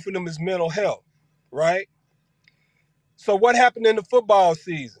want to offer them is mental health, right? So what happened in the football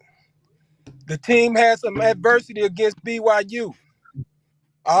season? The team had some adversity against BYU.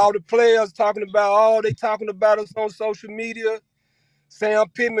 All the players talking about us on social media. Sam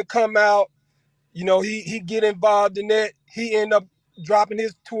Pittman come out, he get involved in that. He end up dropping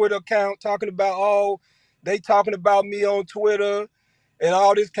his Twitter account, talking about, they talking about me on Twitter and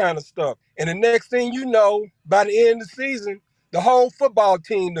all this kind of stuff. And the next thing you know, by the end of the season, the whole football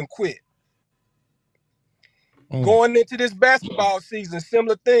team done quit. Going into this basketball season,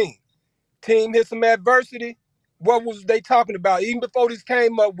 similar thing. Team hit some adversity. What was they talking about? Even before this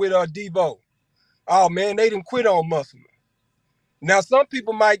came up with Devo. Oh, man, they didn't quit on Musselman. Now, some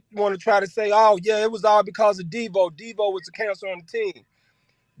people might want to try to say, oh, yeah, it was all because of Devo. Devo was the cancer on the team.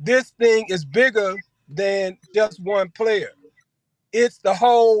 This thing is bigger than just one player. It's the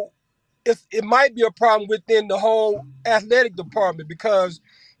whole, it might be a problem within the whole athletic department because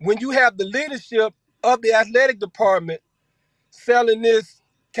when you have the leadership of the athletic department selling this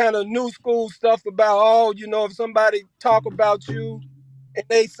kind of new school stuff about, if somebody talk about you and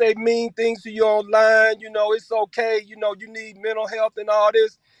they say mean things to you online, it's okay, you need mental health and all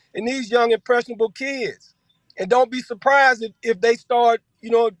this. And these young, impressionable kids. And don't be surprised if they start,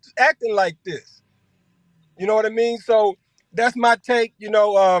 acting like this. You know what I mean? So that's my take,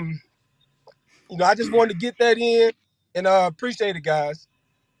 I just wanted to get that in and appreciate it, guys.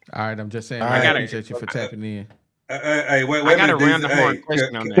 All right, I'm just saying, I appreciate you for tapping in. Hey, wait I got a random hard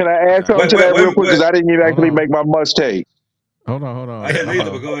question on that. Can I add something to that real quick? Because I didn't even actually make my must take. Hold on. I didn't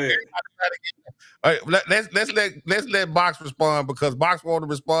either, but go ahead. All right, let's let Box respond because Box want to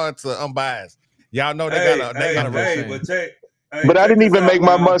respond to Unbiased. Y'all know they got a but I didn't even make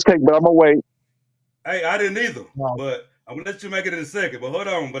my must take, but I'm gonna wait. Hey, I didn't either. But I'm gonna let you make it in a second. But hold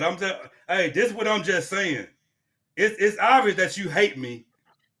on. But this is what I'm just saying. It's obvious that you hate me.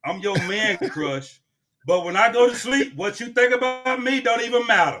 I'm your man crush. But when I go to sleep, what you think about me don't even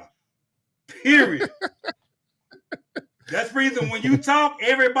matter. Period. That's the reason when you talk,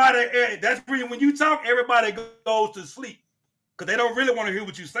 everybody goes to sleep. Because they don't really want to hear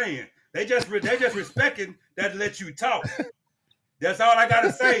what you're saying. They just respecting that to let you talk. That's all I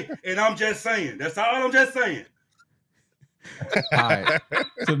gotta say, and I'm just saying. That's all I'm just saying. All right.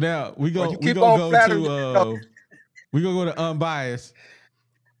 So now we gonna go to unbiased.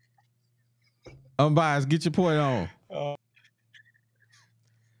 Unbiased, get your point on.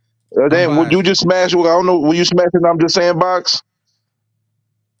 Damn, would you just smash? I don't know. Were you smashing? I'm just saying, box.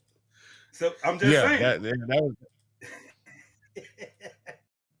 So I'm just saying. That was...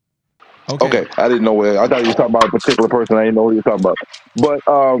 Okay, I didn't know where. I thought you were talking about a particular person. I didn't know who you were talking about. But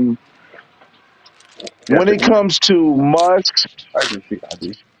when it comes to Musk,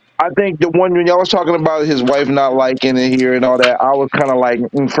 I think the one when y'all was talking about his wife not liking it here and all that, I was kind of like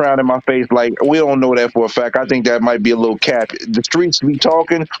frowning my face, like we don't know that for a fact. I think that might be a little cap. The streets be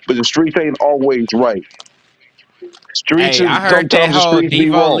talking, but the streets ain't always right. Hey, I heard that Sometimes the whole streets be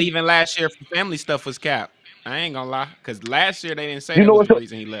Devo wrong. leaving last year for family stuff was cap. I ain't gonna lie, because last year they didn't say You that know was what's the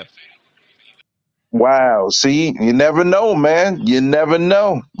reason he left. Wow. See, you never know, man. You never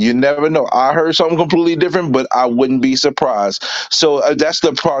know. You never know. I heard something completely different, but I wouldn't be surprised. So that's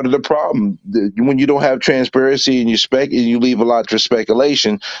the part of the problem. When you don't have transparency and you leave a lot for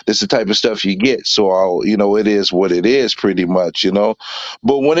speculation, that's the type of stuff you get. So, it is what it is pretty much,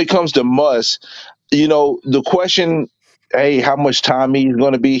 But when it comes to Musk, the question, hey, how much time he's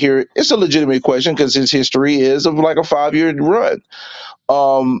going to be here, it's a legitimate question because his history is of like a 5-year run.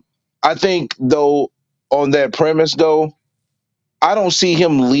 I think though on that premise though, I don't see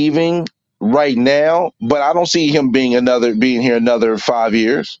him leaving right now, but I don't see him being here another 5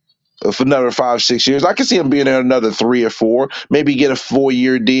 years. For another 5-6 years, I can see him being there another 3 or 4. Maybe get a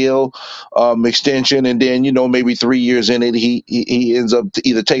 4-year deal extension, and then maybe 3 years in it, he ends up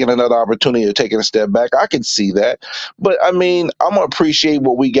either taking another opportunity or taking a step back. I can see that, but I mean, I'm gonna appreciate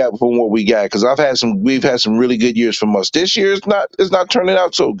what we got from what we got because we've had some really good years from us. This year is not turning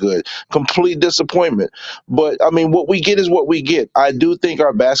out so good. Complete disappointment. But I mean, what we get is what we get. I do think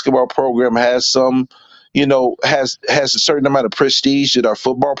our basketball program has some, has a certain amount of prestige that our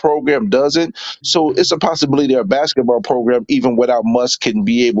football program doesn't. So it's a possibility our basketball program, even without Musk, can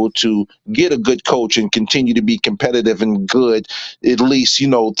be able to get a good coach and continue to be competitive and good, at least,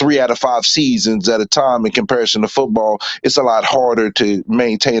 3 out of 5 seasons at a time. In comparison to football, it's a lot harder to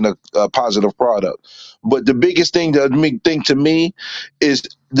maintain a positive product. But the biggest thing to me is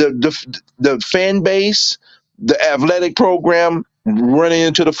the fan base, the athletic program running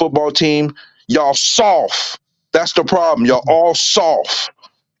into the football team. Y'all soft. That's the problem. Y'all all soft.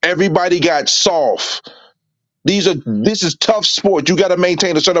 Everybody got soft. This is tough sport. You got to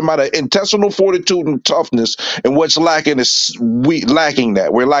maintain a certain amount of intestinal fortitude and toughness. And what's lacking is we're lacking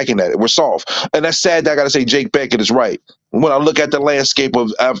that. We're soft. And that's sad that I got to say Jake Beckett is right. When I look at the landscape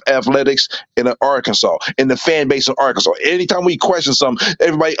of athletics in Arkansas, in the fan base in Arkansas, anytime we question something,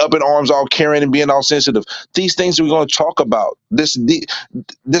 everybody up in arms, all caring and being all sensitive. These things we're going to talk about. This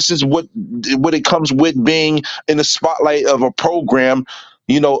is what it comes with being in the spotlight of a program,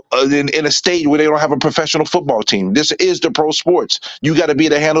 in a state where they don't have a professional football team. This is the pro sports. You got to be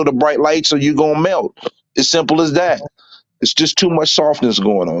able to handle the bright lights or you're going to melt. As simple as that. It's just too much softness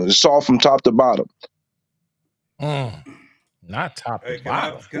going on. It's soft from top to bottom. Not top to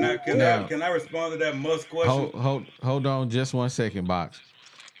bottom. Can I respond to that Musk question? Hold on just 1 second, Box.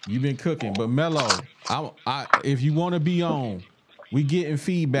 You've been cooking, but Mello, if you want to be on, we getting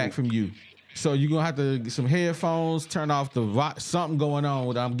feedback from you. So you're gonna have to get some headphones, turn off something going on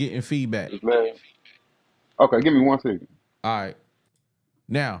with I'm getting feedback. Okay, give me 1 second. All right.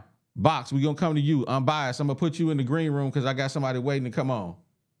 Now, Box, we're gonna come to you. Unbiased. I'm gonna put you in the green room because I got somebody waiting to come on.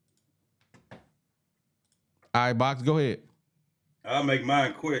 All right, Box, go ahead. I'll make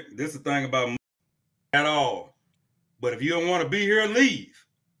mine quick. This is the thing about at all. But if you don't want to be here, leave.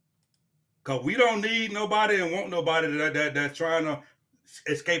 Because we don't need nobody and want nobody that's trying to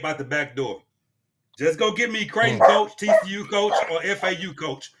escape out the back door. Just go get me Creighton coach, TCU coach, or FAU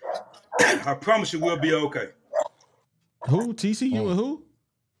coach. I promise you we'll be okay. Who? TCU and who?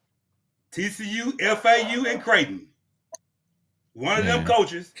 TCU, FAU, and Creighton. One of them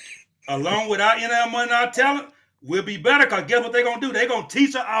coaches, along with our NL money and our talent, will be better because guess what they're going to do? They're going to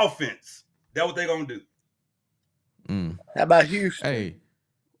teach our offense. That's what they're going to do. How about Houston?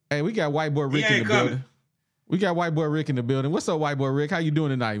 Hey, we got white boy Rick in the building. We got white boy Rick in the building. What's up, white boy Rick? How you doing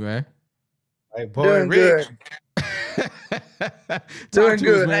tonight, man? White boy Doing Rick. Good. Doing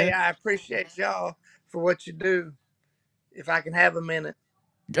good. Hey, I appreciate y'all for what you do. If I can have a minute.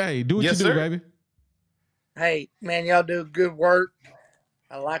 Hey, do what you do, baby. Hey, man, y'all do good work.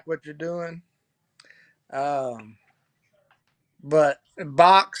 I like what you're doing. But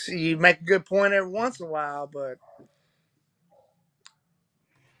Box, you make a good point every once in a while, but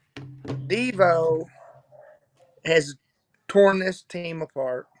Devo has torn this team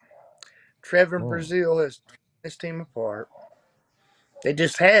apart. Trevon Brazille has torn this team apart. They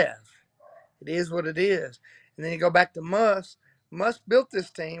just have. It is what it is. And then you go back to Muss. Muss built this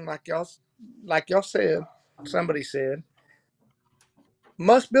team like y'all said. Somebody said.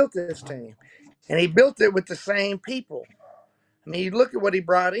 Muss built this team. And he built it with the same people. I mean, you look at what he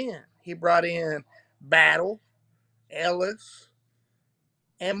brought in. He brought in Battle, Ellis,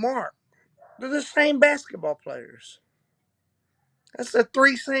 and Mark. They're the same basketball players. That's the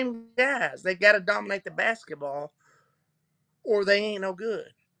three same guys. They got to dominate the basketball or they ain't no good.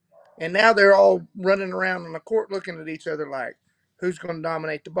 And now they're all running around on the court looking at each other like, who's going to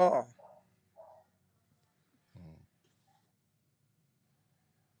dominate the ball?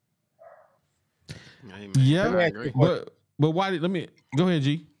 Yeah, but why did let me go ahead,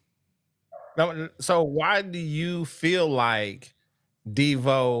 G. No, so why do you feel like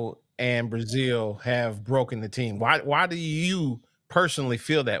Devo and Brazille have broken the team? Why do you personally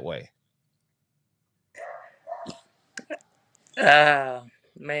feel that way?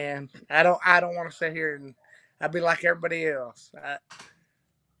 Man, I don't want to sit here and I'd be like everybody else.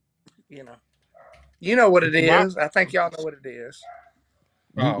 You know what it is. I think y'all know what it is.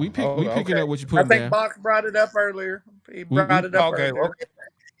 We picking up what you put I down. think Box brought it up earlier. He brought it up earlier. Okay.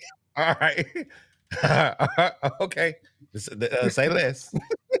 All right. Okay. Say less. we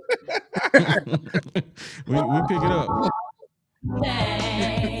pick it up. All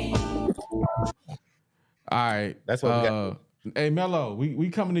right. That's what we got. Hey Mello, we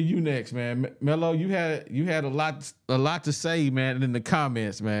coming to you next, man. Mello, you had a lot to say, man, in the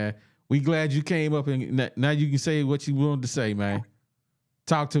comments, man. We glad you came up and now you can say what you wanted to say, man.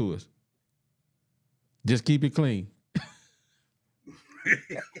 Talk to us. Just keep it clean.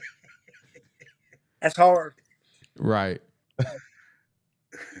 That's hard. Right.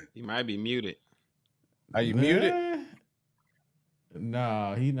 You might be muted. Are you muted?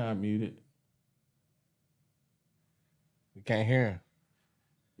 Nah, he not muted. We can't hear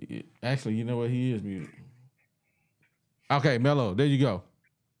him. Actually, you know what? He is muted. Okay, Mello, there you go.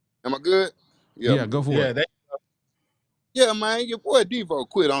 Am I good? Yeah, go for it. Yeah, man, your boy Devo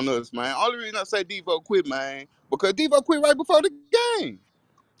quit on us, man. Only reason I say Devo quit, man, because Devo quit right before the game.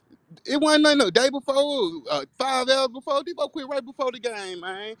 It wasn't nothing the day before, 5 hours before. Devo quit right before the game,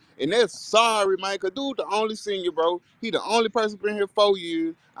 man. And that's sorry, man, because dude the only senior, bro. He the only person been here 4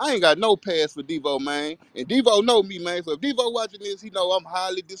 years. I ain't got no pass for Devo, man. And Devo know me, man. So if Devo watching this, he know I'm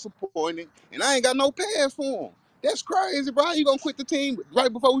highly disappointed. And I ain't got no pass for him. That's crazy, bro. You gonna quit the team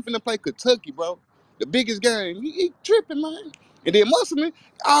right before we finna play Kentucky, bro. The biggest game. He tripping, man. And then Musselman,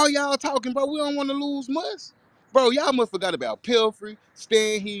 all y'all talking, bro. We don't want to lose much. Bro, y'all must forgot about Pelfrey,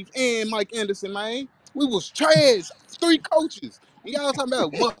 Stan Heath, and Mike Anderson, man. We was trash. 3 coaches. And y'all talking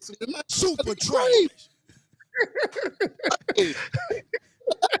about Musselman, man. Super trash.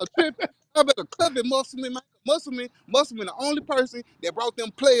 I better club it, Musselman, man. Musselman, the only person that brought them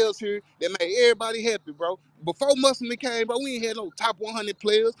players here that made everybody happy, bro. Before Musselman came, bro, we ain't had no top 100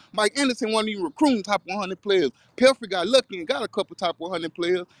 players. Mike Anderson wasn't even recruiting top 100 players. Pelfrey got lucky and got a couple top 100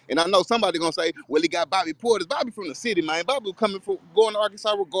 players. And I know somebody gonna say, well, he got Bobby Portis. Bobby from the city, man. Bobby was coming from going to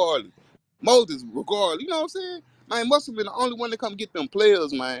Arkansas regardless. Moses regardless. You know what I'm saying? Man, Musselman the only one that come get them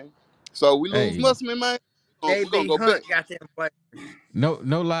players, man. So we lose Musselman, man. We're gonna go Hunt back. got them players.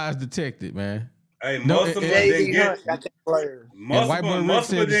 No lies detected, man. Hey, Musselman didn't get got them players. And Whiteboy Rick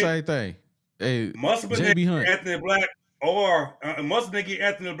said the same thing. Hey, Musselman didn't get Anthony Black or Musselman didn't get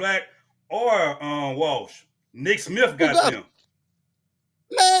Anthony Black or Walsh. Nick Smith got them.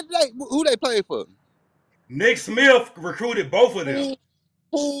 Man, who they play for? Nick Smith recruited both of them.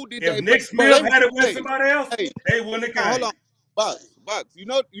 Who did if they Nick play? Smith had it with somebody else, they wouldn't have came. Hold on, Box. You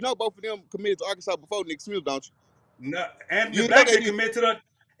know both of them committed to Arkansas before Nick Smith, don't you? No, Anthony Black didn't commit to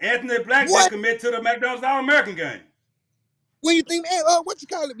the McDonald's All-American game. When you think, what you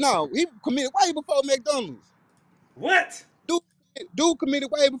call it? No, he committed way before McDonald's. What? Dude committed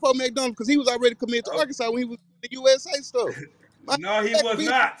way before McDonald's because he was already committed to Arkansas when he was the USA stuff. No, he was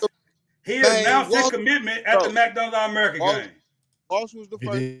not. He announced his commitment at the McDonald's All-American game. Walsh was the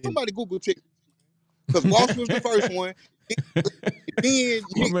first. Somebody Google check. Because Walsh was the first one. Then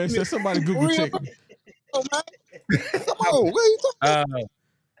somebody Google check. Oh, man. Come on, what are you talking about?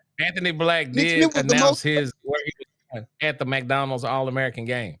 Anthony Black did announce where he was at the McDonald's All-American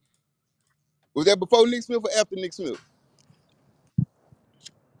game. Was that before Nick Smith or after Nick Smith?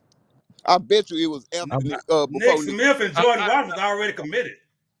 I bet you it was after Nick before Nick. Smith and Jordan Watson was already committed.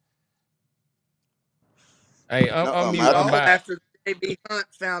 Hey, No, unmute. No, Unbiased. after the JB Hunt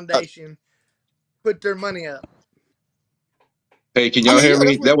Foundation put their money up. Hey, can I y'all mean, hear yeah, me?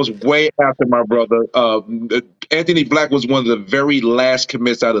 that's what. That was way after my brother. Anthony Black was one of the very last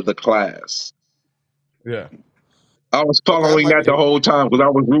commits out of the class. Yeah. I was Okay, I following might that be. the whole time because I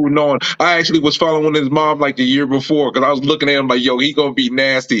was rooting on. I actually was following his mom like the year before because I was looking at him like, yo, he gonna be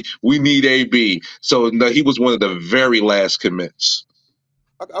nasty. We need AB. So no, he was one of the very last commits.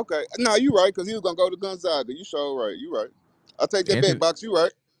 Okay, no, you right because he was gonna go to Gonzaga. You sure right. You right. I take that Anthony, back, Box. You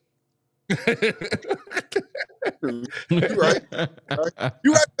right. You right. Right.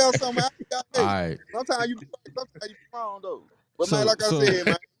 You right about something. all Hey, right. sometimes you be right, sometimes you be wrong though. But man, So like I said,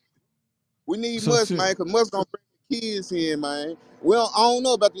 man, we need so Muss, man, because Muss gonna bring the kids in, man. Well, I don't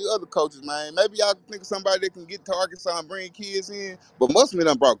know about the other coaches, man. Maybe y'all can think of somebody that can get to Arkansas and bring kids in. But Musselman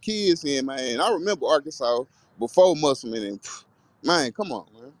done brought kids in, man. I remember Arkansas before Musselman, and man, come on,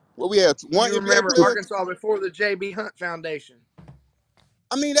 man. Well, we had one You NBA remember player. Arkansas before the JB Hunt Foundation.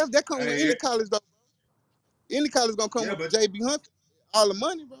 I mean, that comes with Hey, any college though. Any college gonna come yeah, with the but JB Hunt, all the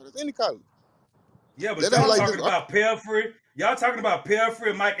money, bro. That's any college. That ain't y'all like talking just about Pelfrey. Y'all talking about Pelfrey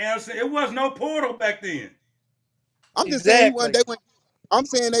and Mike Anderson. It was no portal back then. I'm just saying Exactly. I'm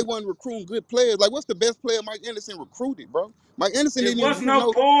saying they wasn't recruiting good players. Like, what's the best player Mike Anderson recruited, bro? Mike Anderson It didn't even was recruit no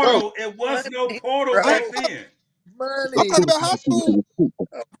no. Bro, portal. It was no Money, portal bro. back then. I'm Money. talking about high school. Look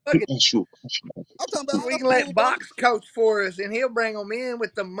at, I'm talking about high we can school, let bro. Box coach for us, and he'll bring them in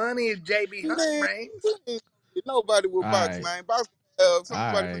with the money JB Hunt Man, brings. we ain't get nobody with all Box, right. man. Box All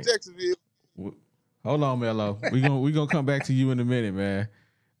somebody from right. Jacksonville. Hold on, Melo. We gonna come back to you in a minute, man.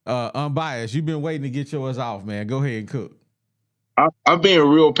 Unbiased, you've been waiting to get yours off, man. Go ahead and cook. I'm being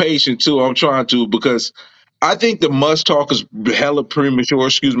real patient too. I'm trying to because I think the must talk is hella premature.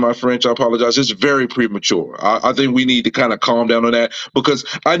 Excuse my French. I apologize. It's very premature. I think we need to kind of calm down on that because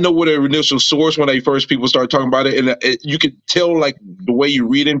I know what their initial source when they first people started talking about it, and you could tell like the way you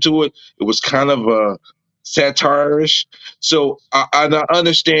read into it, it was kind of satire-ish. So and I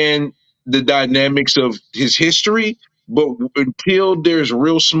understand the dynamics of his history, but until there's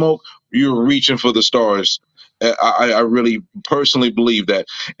real smoke, you're reaching for the stars. I really personally believe that.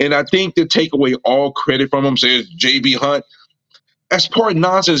 And I think to take away all credit from him, says JB Hunt, that's part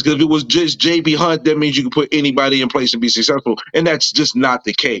nonsense because if it was just JB Hunt, that means you can put anybody in place and be successful. And that's just not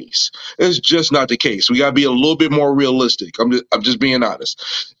the case. It's just not the case. We got to be a little bit more realistic. I'm just being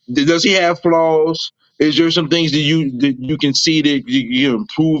honest. Does he have flaws? Is there some things that you can see that you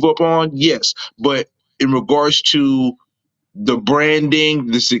improve upon? Yes. But in regards to the branding,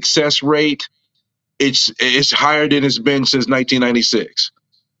 the success rate, it's higher than it's been since 1996.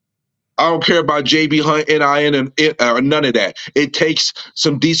 I don't care about JB Hunt, NIN, and none of that. It takes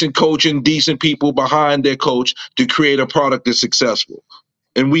some decent coaching, decent people behind their coach to create a product that's successful.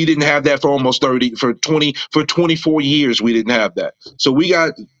 And we didn't have that for almost 24 years. We didn't have that. So we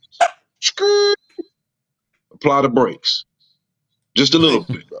got apply the brakes just a little Thank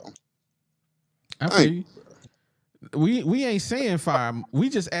bit. you, bro. I feel Thank you. We ain't saying fire. We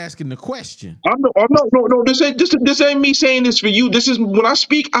just asking the question. No. This ain't me saying this for you. This is when I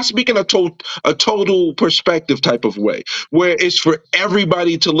speak in a total perspective type of way, where it's for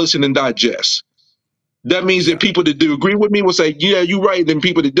everybody to listen and digest. That means that Yeah. people that do agree with me will say, "Yeah, you're right." Then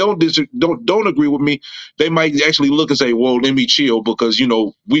people that don't agree with me, they might actually look and say, "Well, let me chill," because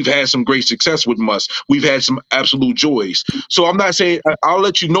we've had some great success with Musk. We've had some absolute joys. So I'm not saying I'll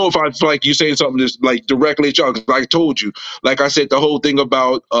let you know if I feel like you're saying something that's like directly at y'all. Because I told you, like I said, the whole thing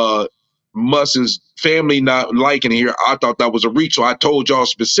about Musk's family not liking it here, I thought that was a reach. So I told y'all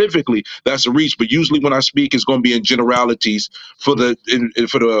specifically that's a reach. But usually when I speak, it's going to be in generalities for the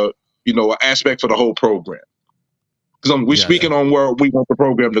aspect for the whole program. Because we're Gotcha. speaking on where we want the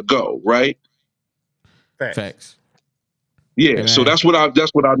program to go, right? Facts. Yeah. Hey So man. that's what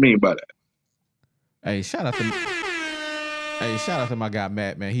I mean by that. Hey, shout out to my guy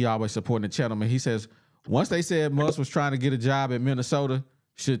Matt, man. He always supporting the channel, man. He says once they said Musk was trying to get a job in Minnesota,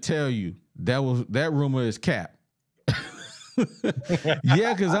 should tell you that rumor is cap.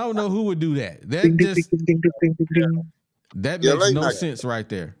 Yeah, because I don't know who would do that. That Yeah, makes late no night. sense right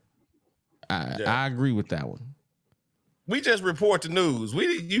there. I agree with that one. We just report the news. I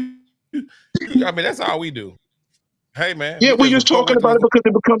mean, that's all we do. Hey man, Yeah, we're just report talking what about it because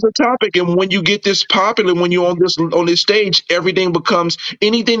it becomes a topic, and when you get this popular, when you're on this stage, everything becomes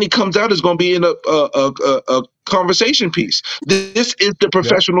anything that comes out is going to be in a conversation piece. This is the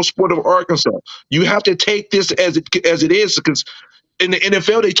professional sport of Arkansas. You have to take this as it is, because in the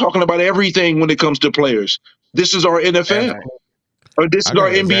NFL they talking about everything when it comes to players. This is our Hey NFL, man, or this I is our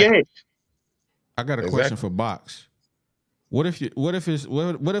got NBA. I got a question for Box. What if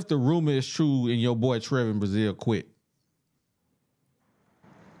the rumor is true and your boy Trevon Brazille quit?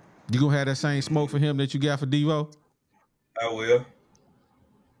 You gonna have that same smoke for him that you got for Devo? I will.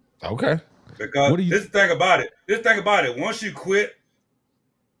 Okay. Because this thing about it. Once you quit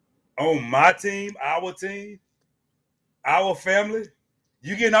on my team, our family,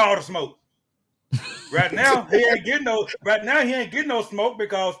 you getting all the smoke. Right now, he ain't getting no smoke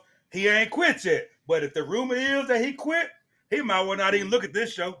because he ain't quit yet. But if the rumor is that he quit, he might well not even look at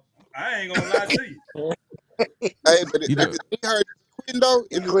this show. I ain't gonna lie to you. Hey, but if his knee hurt, quitting though,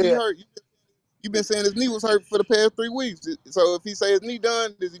 if his knee hurt, you've been saying his knee was hurt for the past 3 weeks. So if he say his knee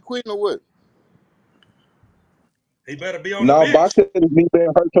done, is he quitting or what? He better be on the bench. Box said his knee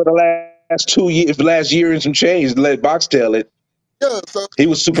been hurt for the last year and some change. Let Box tell it. Yeah, so he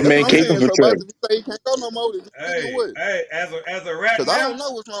was Superman capable for Trevor. So if he say he can't go no more, is he what? Hey, as a rat now, I don't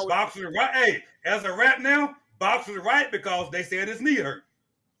know what's wrong with Box is right. Hey, as a rat now, Box is right because they said his knee hurt.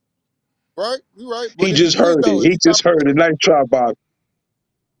 Right, you right. But he just heard it. He just heard it. Nice try, Box.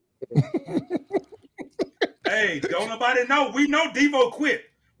 Hey, don't nobody know. We know Devo quit.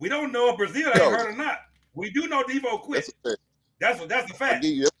 We don't know if Brazille ain't hurt or not. We do know Devo quit. That's a fact.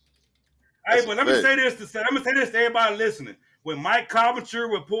 Hey, but let me say this to everybody listening. When Mike Carpenter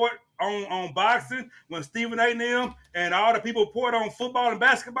report on boxing, when Stephen A. and all the people report on football and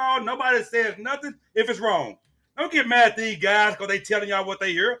basketball, nobody says nothing if it's wrong. Don't get mad at these guys because they telling y'all what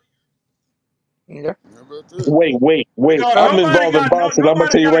they hear. Yeah. Wait. I'm involved in boxing. I'm gonna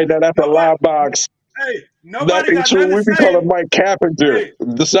tell you right now, that's a live box. Hey, nobody got true. nothing We to be say. calling Mike Carpenter. Hey,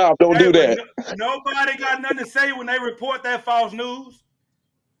 the South don't do that. Nobody got nothing to say when they report that false news.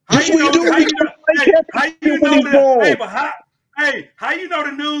 Yes, we do. How you know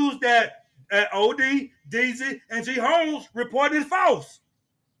the news that OD, DZ, and G Holmes reported is false?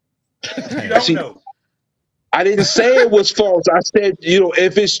 You don't know. I didn't say it was false. I said,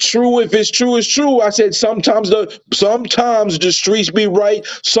 if it's true, it's true. I said sometimes the streets be right,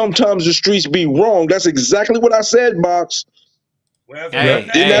 sometimes the streets be wrong. That's exactly what I said, Box. Well,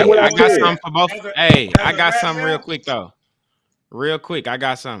 I got something for both. I got something real quick though. Real quick, I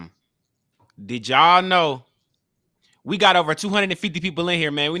got something. Did y'all know we got over 250 people in here,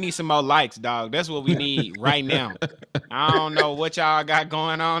 man? We need some more likes, dog. That's what we need right now. I don't know what y'all got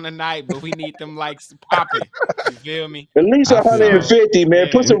going on tonight, but we need them likes popping. You feel me? At least 150, man.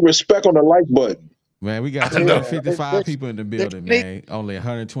 Put some respect on the like button. Man, we got 255 people in the building, man. Only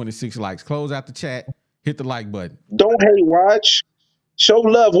 126 likes. Close out the chat. Hit the like button. Don't hate, watch. Show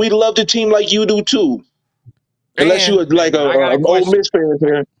love. We love the team like you do, too. Unless you like an Ole Miss fan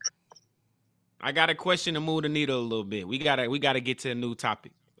here. I got a question to move the needle a little bit. We gotta get to a new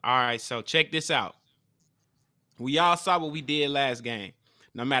topic. All right, so check this out. We all saw what we did last game.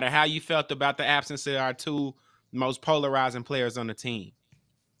 No matter how you felt about the absence of our two most polarizing players on the team.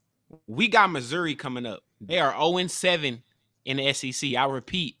 We got Missouri coming up. They are 0-7 in the SEC. I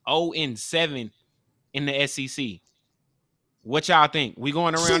repeat, 0-7 in the SEC. What y'all think? We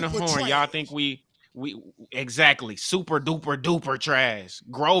going around the horn. Y'all think we exactly super duper trash.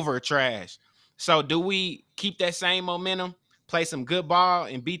 Grover trash. So do we keep that same momentum, play some good ball,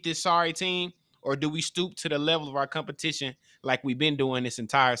 and beat this sorry team? Or do we stoop to the level of our competition like we've been doing this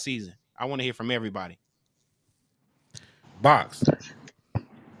entire season? I want to hear from everybody. Box. Well,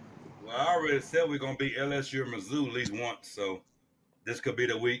 I already said we're going to beat LSU or Mizzou at least once. So this could be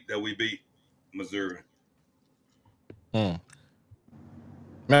the week that we beat Missouri.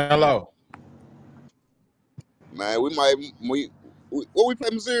 Mello. Man, where we play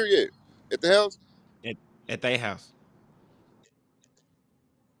Missouri at the house? At their house.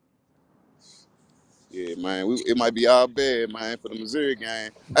 Yeah, man, it might be all bad, man, for the Missouri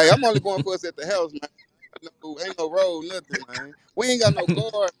game. Hey, I'm only going for us at the house, man. Ain't no road, nothing, man. We ain't got no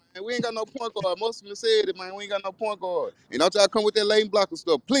guard, man. We ain't got no point guard. Most of them said it, man. We ain't got no point guard. And don't y'all come with that lane blocker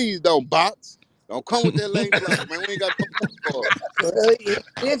stuff. Please don't, Box. Don't come with that lane blocker, man. We ain't got no point guard. Well,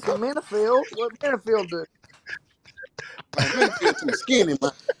 it's Minifield. What Minifield do? Man, Minifield too skinny,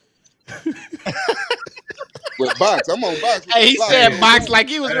 man. But Box, I'm on Box. Hey, he said Box like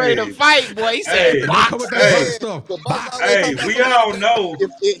he was ready to fight, boy. He said Box. Hey, we all know.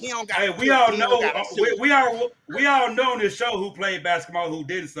 We all know on this show who played basketball, who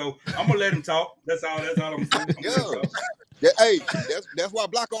didn't. So I'm gonna let him talk. That's all I'm saying. Hey, that's why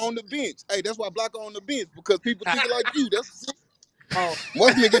Blocker on the bench. Hey, that's why Blocker on the bench because people think like you. That's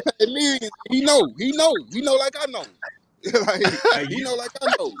once nigga get paid millions, he know like I know. Like, he know like I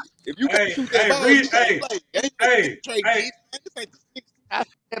know. If you can shoot that ball, that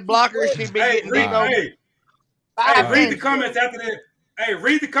blocker should be getting read the comments after this. Hey,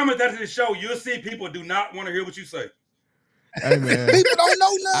 read the comments after the show. You'll see people do not want to hear what you say. Hey man, People don't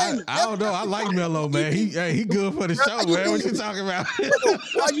know nothing. I don't know. I like Melo, man. He good for the show, man. What you talking about? Bro,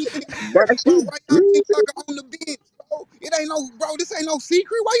 why you think, But bro? Why y'all keep Tucker on the bench, bro? It ain't no, bro. This ain't no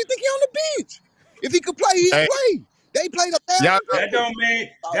secret. Why you think he on the bench? If he could play, he'd play. They played a bad.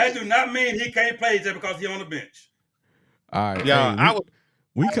 That do not mean he can't play just because he on the bench. All right, Yeah, hey,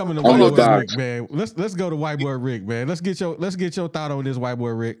 we coming to On White the Boy dock. Rick, man. Let's go to White Boy Rick, man. Let's get your thought on this, White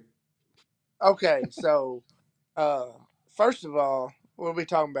Boy Rick. Okay, so first of all, what are we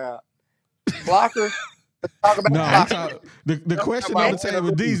talking about? Blocker? Let's talk about blocker. The question on the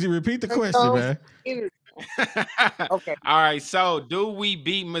table, DZ, repeat the question, man. Okay. All right, so do we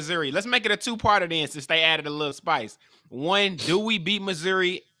beat Missouri? Let's make it a two-parter then, since they added a little spice. One, do we beat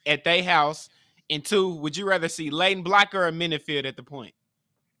Missouri at their house? And two, would you rather see Leighton Blocker or Minifield at the point?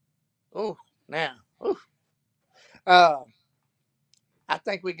 Oh, now. I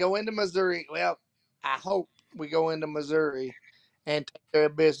think we go into Missouri. Well, I hope we go into Missouri and take care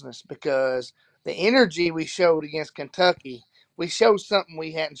of business, because the energy we showed against Kentucky, we showed something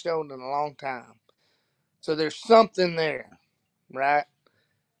we hadn't shown in a long time. So there's something there, right?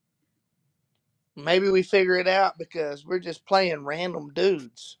 Maybe we figure it out because we're just playing random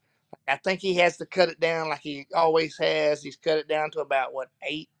dudes. I think he has to cut it down like he always has. He's cut it down to about,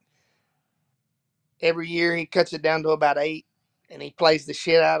 8? Every year he cuts it down to about 8, and he plays the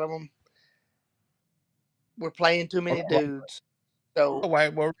shit out of them. We're playing too many dudes. So,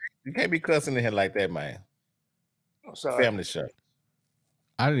 White Boy, you can't be cussing in here like that, man. I'm sorry. Family show.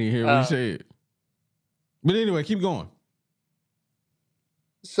 I didn't even hear what he said. But anyway, keep going.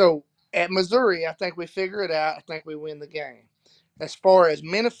 So at Missouri, I think we figure it out. I think we win the game. As far as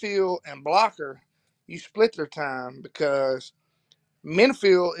Minifield and Blocker, you split their time, because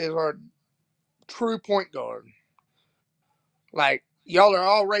Minifield is our true point guard. Like, y'all are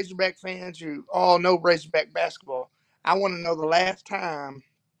all Razorback fans. You all know Razorback basketball. I want to know the last time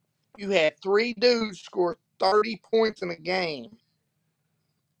you had 3 dudes score 30 points in a game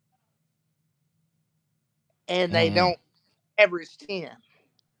and they don't average 10.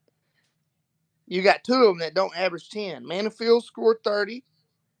 You got 2 of them that don't average 10. Minifield scored 30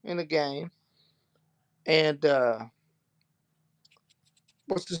 in a game, and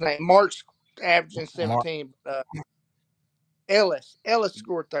what's his name? Mark's averaging 17. Ellis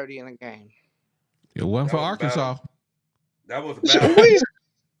scored 30 in a game. It wasn't for Arkansas. That was a battle.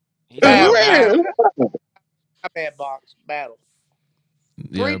 Battle. My bad, box battle.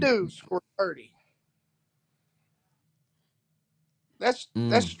 3 dudes scored 30. That's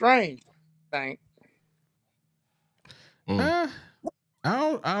strange, I think. I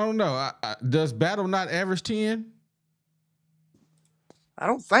don't know. Does Battle not average 10? I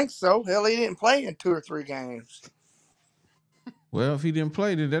don't think so. Hell, he didn't play in 2 or 3 games. Well, if he didn't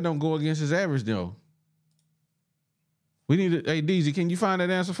play, then that don't go against his average, though. We need to. Hey, DZ, can you find that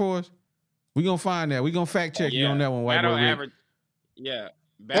answer for us? We're going to find that. We're going to fact check you on that one, White Boy Rick.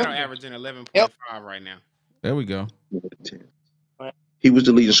 Battle averaging 11.5 right now. There we go. He was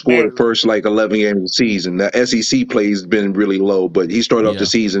the leading scorer the first 11 games of the season. The SEC play has been really low, but he started off the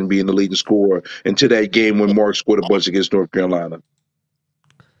season being the leading scorer until that game when Mark scored a bunch against North Carolina.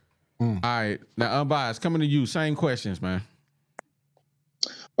 All right. Now, Unbiased, coming to you. Same questions, man.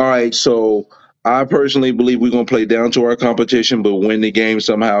 All right. So I personally believe we're going to play down to our competition, but win the game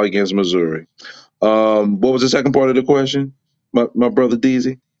somehow against Missouri. What was the second part of the question, my brother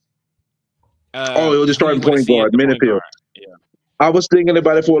DZ? It was the starting point guard, Minifield. Yeah. I was thinking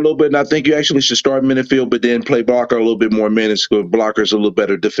about it for a little bit, and I think you actually should start Minifield, but then play Blocker a little bit more minutes, because Blocker's a little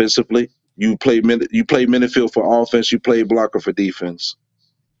better defensively. You play Minifield for offense, you play Blocker for defense.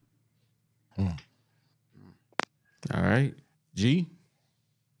 All right. G?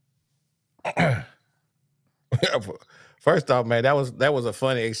 First off, man, that was a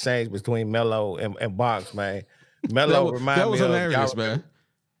funny exchange between Melo and Box, man. Melo reminded me hilarious, man.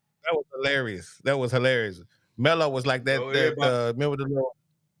 That was hilarious. Melo was like that. Remember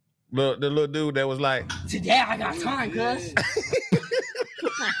the little dude that was like, "Today I got time, cuz."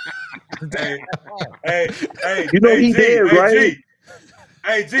 Hey, he did, right?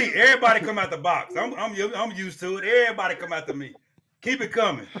 Hey, G, everybody come out the box. I'm used to it. Everybody come out to me. Keep it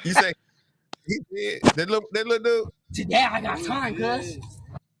coming. You say he did. That little dude. "Today I got time, cuz."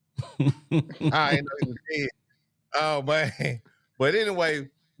 I ain't know he was dead. Oh man. But anyway,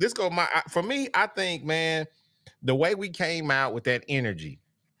 for me, I think, man, the way we came out with that energy,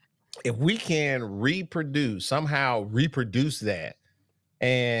 if we can somehow reproduce that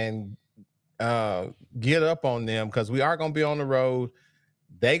and get up on them, because we are going to be on the road.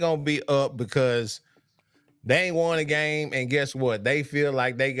 They going to be up because They ain't won a game, and guess what? They feel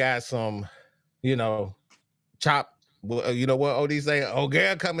like they got some, chop. You know what OD say? Oh,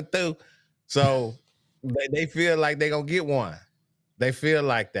 girl coming through. So they feel like they're gonna get one. They feel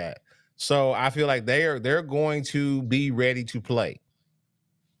like that. So I feel like they're going to be ready to play.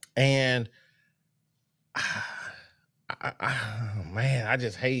 And man, I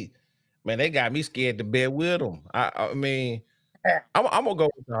just hate. Man, they got me scared to bet with them. I mean, I'm gonna go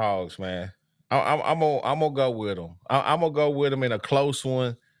with the Hogs, man. I'm gonna go with them. I'm gonna go with them in a close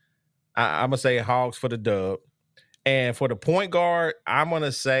one. I'm gonna say Hogs for the dub, and for the point guard, I'm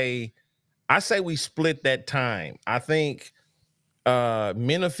gonna say, we split that time. I think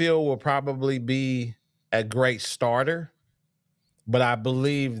Minifield will probably be a great starter, but I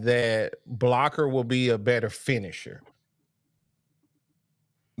believe that Blocker will be a better finisher.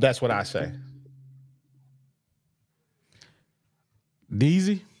 That's what I say.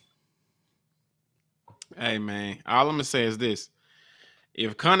 Deezy? Hey, man, all I'm going to say is this.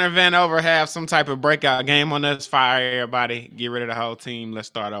 If Connor Vanover have some type of breakout game on us, fire everybody, get rid of the whole team, let's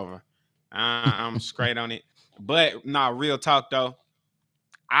start over. I'm straight on it. But, real talk, though.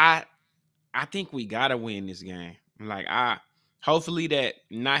 I think we got to win this game. Hopefully that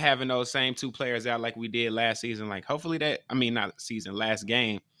not having those same two players out like we did last season, last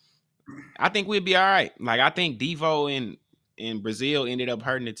game, I think we'd be all right. I think Devo and Brazille ended up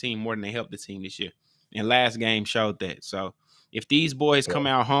hurting the team more than they helped the team this year. And last game showed that. So if these boys come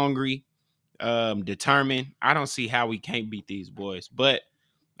out hungry, determined, I don't see how we can't beat these boys. But,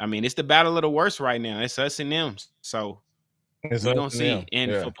 it's the battle of the worst right now. It's us and them. So we're going to see.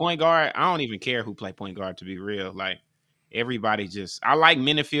 And for point guard, I don't even care who play point guard, to be real. Everybody I like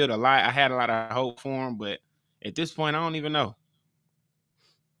Minifield a lot. I had a lot of hope for him, but at this point, I don't even know.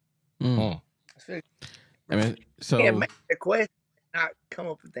 So can't make the question, not come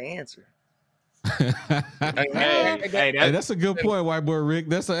up with the answer. Hey, that's a good point, white boy Rick.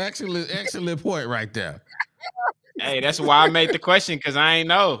 That's an excellent point right there. Hey, that's why I made the question, because I ain't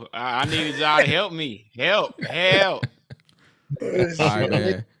know. I needed y'all to help me. Help. All right,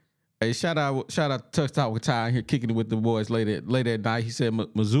 man. Hey, shout out Touch Talk with Ty here, kicking it with the boys late at night. He said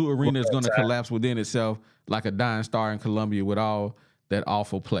Mizzou Arena is going to collapse within itself like a dying star in Columbia with all that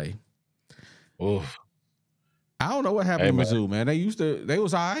awful play. Oof. I don't know what happened to Mizzou, man. They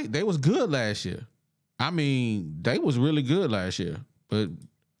was all right. They was good last year. They was really good last year. But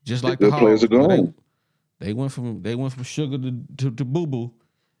just like the Hogs, they went from sugar to boo boo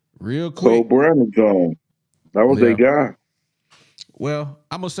real quick. Cole Brown is gone. That was their guy. Well,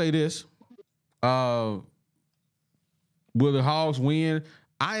 I'm gonna say this. Will the Hogs win?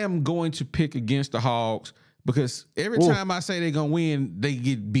 I am going to pick against the Hogs because every time I say they're gonna win, they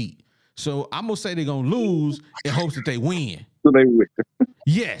get beat. So I'm gonna say they're gonna lose in hopes that they win. So they win.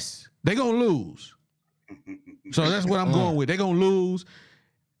 Yes, they're gonna lose. So that's what I'm going with. They're gonna lose.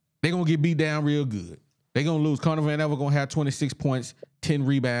 They're gonna get beat down real good. They're gonna lose. Connor Vanover gonna have 26 points, 10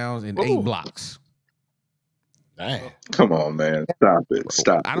 rebounds, and 8 blocks. Dang. Come on, man. Stop it.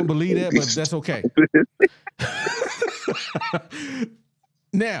 I don't believe that, but that's okay.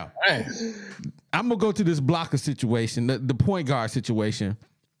 Now, I'm going to go to this blocker situation, the point guard situation.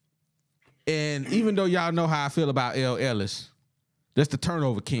 And even though y'all know how I feel about L. Ellis, that's the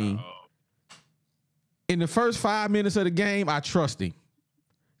turnover king. In the first 5 minutes of the game, I trust him.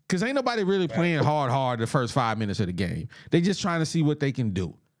 Because ain't nobody really playing hard the first 5 minutes of the game. They just trying to see what they can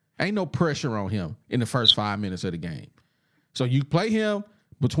do. Ain't no pressure on him in the first 5 minutes of the game. So you play him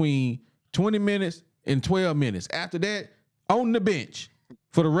between 20 minutes and 12 minutes. After that, on the bench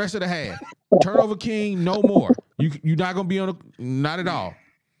for the rest of the half. Turnover king, no more. You're not going to be on not at all.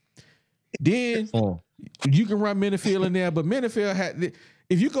 Then you can run Minifield in there, but Minifield had,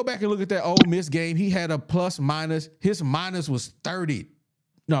 if you go back and look at that Ole Miss game, he had a plus minus. His minus was 30.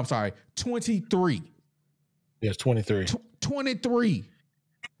 No, I'm sorry, 23. Yes, 23. 23.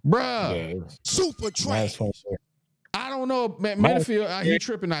 Bruh. Yeah, super trash. I don't know, man. Minifield, he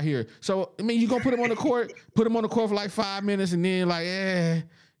tripping out here. So, you going to put him on the court, for like 5 minutes, and then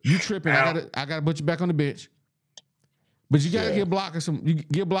you tripping. I gotta put you back on the bench. But you gotta give Blocker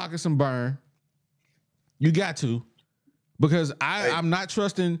some burn. You got to. Because I'm not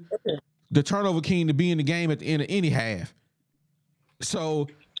trusting the turnover king to be in the game at the end of any half. So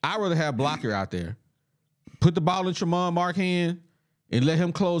I'd rather have Blocker out there. Put the ball in Trevon Mark hand and let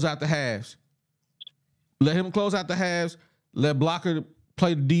him close out the halves. Let Blocker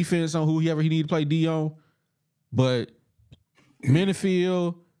play the defense on whoever he need to play D on. But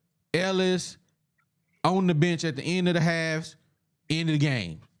Minifield, Ellis, on the bench at the end of the halves, end of the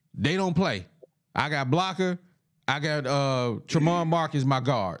game. They don't play. I got Blocker. I got Tremont Mark as my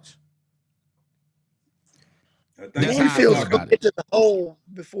guards. That's how I feel Manfield's going about to get it. to the hole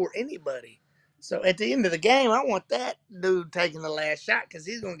before anybody. So at the end of the game, I want that dude taking the last shot because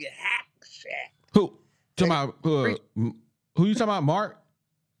he's going to get hacked. Who? Who you talking about, Mark?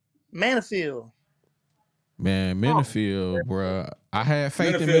 Manafield. Man, Minifield, bro. I had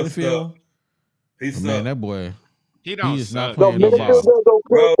faith in Minifield Minifield. He's Man, that boy, He don't is not suck. No, playing no Minifield ball. does okay.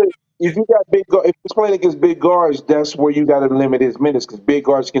 bro. But if you got if he's playing against big guards, that's where you got to limit his minutes because big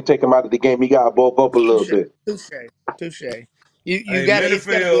guards can take him out of the game. He got to bulk up a little bit. Touche. You Hey, got it's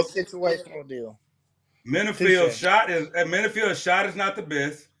got to be a Minifield. situational deal. Menifield's Touche. shot is not the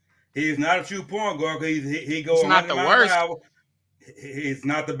best. He's not a true point guard because he go It's 100 not the miles worst. an hour. He's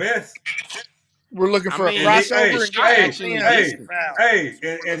not the best. We're looking for a mean, crossover and shot get actually decent.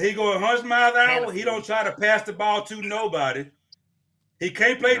 and he go 100 miles an hour. He don't try to pass the ball to nobody. He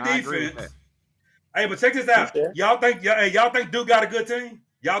can't play I agree with defense. Hey, but check this out. Okay. Y'all think Duke got a good team?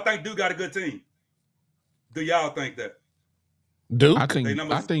 Y'all think Duke got a good team? Do y'all think that? Duke. I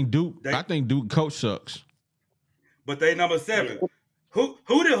think Duke coach sucks. But they number 7. Yeah. Who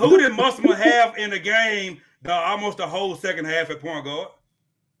did Musselman have in the game almost the whole second half at point guard?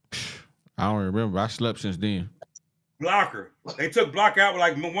 I don't remember. I slept since then. Blocker. They took Blocker out with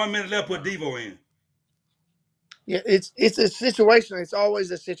like 1 minute left, put Devo in. Yeah, it's a situation. It's always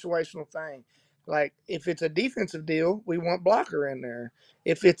a situational thing. Like if it's a defensive deal, we want Blocker in there.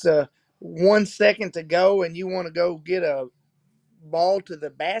 If it's a 1 second to go and you want to go get a ball to the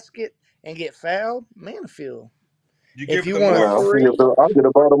basket and get fouled, Manafield. If you want I'll get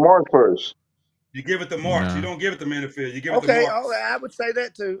a ball to Mark first. You give it to Marks. Nah. You don't give it to Manafield. You give it to Marks. Okay, I would say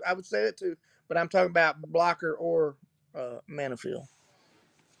that too. But I'm talking about Blocker or Manafield.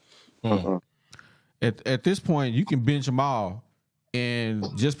 Mm. At this point, you can bench them all and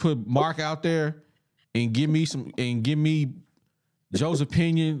just put Mark out there and give me Joe's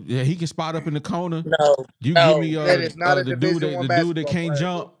opinion. Yeah, he can spot up in the corner. No, give me that is not the dude that can't player.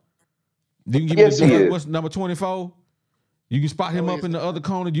 jump. You can give me the dude what's number 24. You can spot him up in the other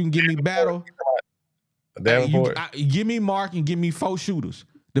corner. You can give me Battle. Give me Mark and give me 4 shooters.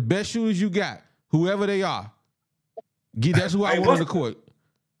 The best shooters you got, whoever they are. That's who I want on the court.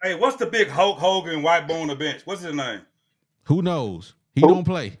 Hey, what's the big Hulk Hogan white bone on the bench? What's his name? Who knows? He don't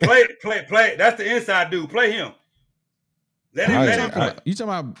play. Play. That's the inside dude. Play him. Let him play. You talking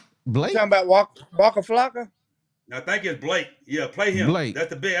about Blake? You talking about Waka Flocka? I think it's Blake. Yeah, play him. Blake. That's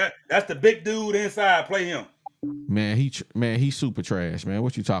the big dude inside. Play him. Man, he's super trash, man.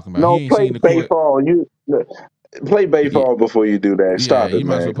 What you talking about? No, he ain't play seen the baseball. Play baseball before you do that. Stop it,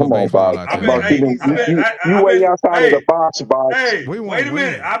 man. Come on, Bob. You way outside of the box. Hey, wait a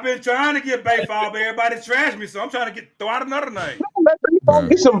minute. I've been trying to get baseball, but everybody trashed me, so I'm trying to throw out another name. Let him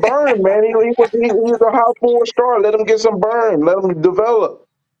get some burn, man. He was a high 4-star. Let him get some burn. Let him develop.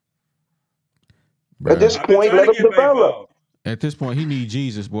 Bruh. At this point, let him develop. At this point, he need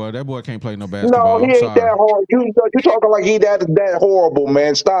Jesus, boy. That boy can't play no basketball. No, he ain't that hard. You talking like he that horrible,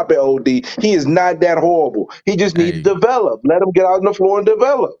 man. Stop it, OD. He is not that horrible. He just needs to develop. Let him get out on the floor and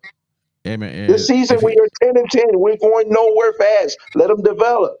develop. Hey, man, this season, we are 10-10. We're going nowhere fast. Let him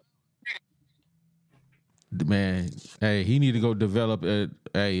develop. Man, hey, he need to go develop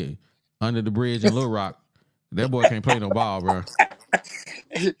under the bridge in Little Rock. That boy can't play no ball, bro.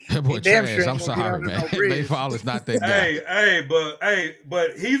 That boy trash. I'm sorry, man. Bayfall is not that guy.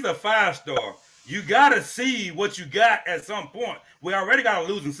 But he's a 5-star. You gotta see what you got at some point. We already got a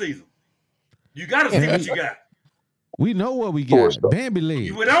losing season. You gotta see what you got. We know what we got. Bambi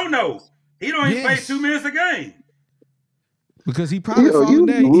legs. We don't know. He don't even play 2 minutes a game. Because he probably falling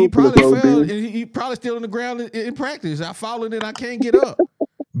down. He probably fell, and he probably still on the ground in practice. I falling and I can't get up.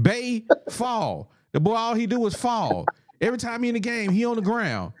 Bay fall. The boy, all he do is fall. Every time he in the game, he on the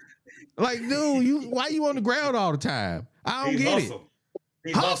ground. Like, dude, why you on the ground all the time? I don't get it.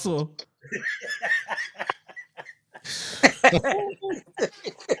 He hustle.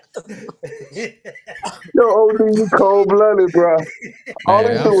 Yo, OD, you cold-blooded, bro. All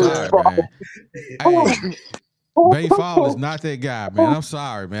he do is fall. Bay Fall is not that guy, man. I'm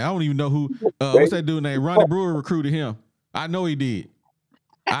sorry, man. I don't even know who. What's that dude named Ronnie Brewer recruited him? I know he did.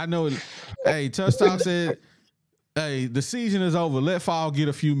 I know. Hey, Touch Talk said, hey, the season is over. Let Fall get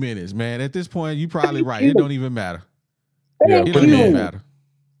a few minutes, man. At this point, you probably right. It don't even matter. It don't even matter.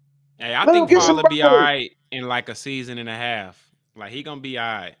 Hey, I think Fall will be all right in like a season and a half. Like, he gonna be all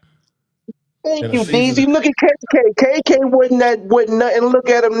right. Thank you, DZ. Look at KK. KK wasn't nothing. Look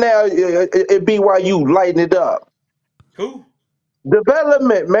at him now at BYU, lighting it up. Who?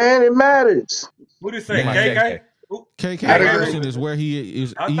 Development, man. It matters. What do you say, KK? KK Robinson is where he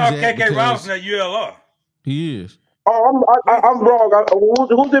is. I thought KK Robinson at ULR. He is. I'm wrong.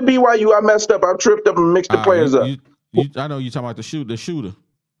 Who's at BYU? I messed up. I tripped up and mixed the players up. I know you're talking about the shooter.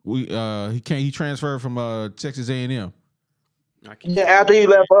 He transferred from Texas A&M. Yeah, after he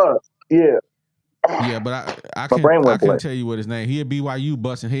left us. Yeah. Yeah, but I couldn't tell you what his name. He at BYU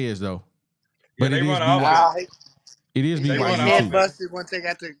busting heads though. But it is BYU. It is BYU. He head busted once they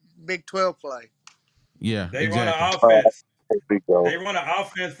got the Big 12 play. Yeah, they exactly. run an offense. They run an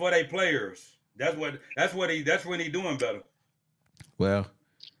offense for their players. That's when he doing better. Well,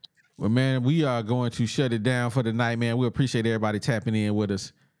 man, we are going to shut it down for the night, man. We appreciate everybody tapping in with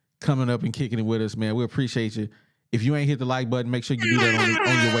us, coming up and kicking it with us, man. We appreciate you. If you ain't hit the like button, make sure you do that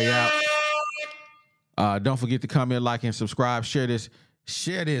on your way out. Don't forget to comment, like, and subscribe. Share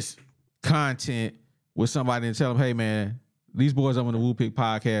this content with somebody and tell them, hey, man, these boys up on the Woo Pick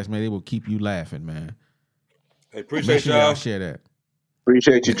podcast, man, they will keep you laughing, man. Hey, appreciate y'all. Share that.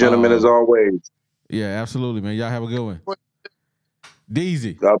 Appreciate you, gentlemen, as always. Yeah, absolutely, man. Y'all have a good one.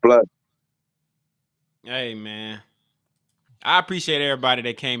 Deezy. God bless. Hey, man. I appreciate everybody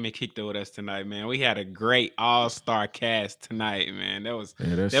that came and kicked it with us tonight, man. We had a great all-star cast tonight, man. That was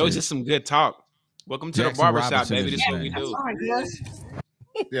just some good talk. Welcome to the barbershop, baby. This is what we do.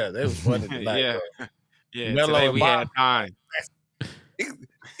 Yeah, that was funny tonight. Yeah. Today we had time.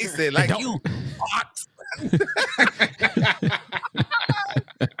 He said, like you, box. He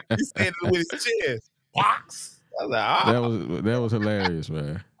said it with his chest. Box. I was like, that was hilarious,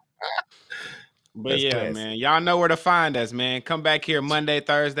 man. But that's classic. Man, y'all know where to find us, man. Come back here Monday,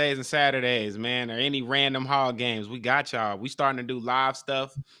 Thursdays, and Saturdays, man, or any random hog games. We got y'all. We starting to do live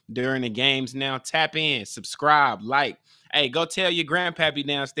stuff during the games now. Tap in, subscribe, like. Hey, go tell your grandpappy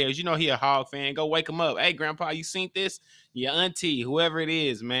downstairs. You know he a hog fan. Go wake him up. Hey, grandpa, you seen this? Your auntie, whoever it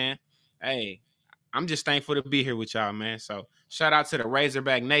is, man. Hey, I'm just thankful to be here with y'all, man. So shout out to the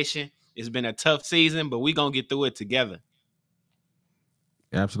Razorback Nation. It's been a tough season, but we going to get through it together.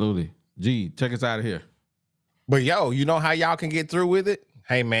 Absolutely. G, check us out of here. But, yo, you know how y'all can get through with it?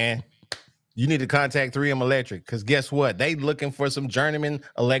 Hey, man, you need to contact 3M Electric because guess what? They looking for some journeyman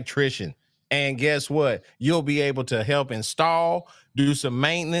electrician. And guess what? You'll be able to help install, do some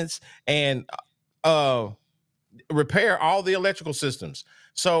maintenance, and repair all the electrical systems.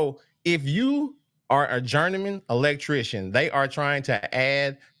 So if you are a journeyman electrician, they are trying to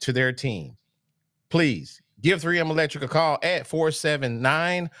add to their team. Please give 3M Electric a call at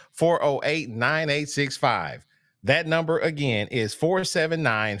 479-408-9865. That number again is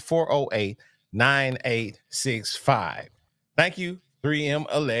 479-408-9865. Thank you,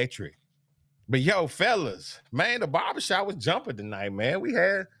 3M Electric. But yo, fellas, man, the barbershop was jumping tonight, man. We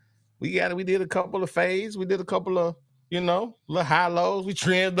did a couple of fades. We did a couple of, little high lows. We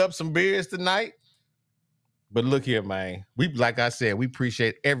trimmed up some beers tonight. But look here, man. Like I said, we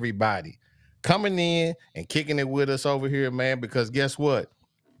appreciate everybody coming in and kicking it with us over here, man, because guess what?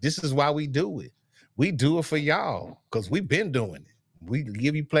 This is why we do it. We do it for y'all because we've been doing it. We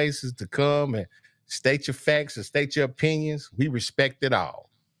give you places to come and state your facts and state your opinions. We respect it all.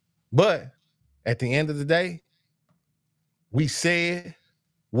 But at the end of the day, we said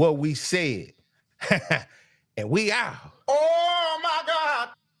what we said. And we out. Oh, my God.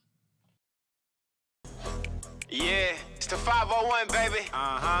 Yeah, it's the 501, baby.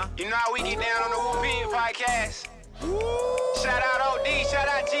 You know how we get down on the Woo Pig podcast. Shout out OD.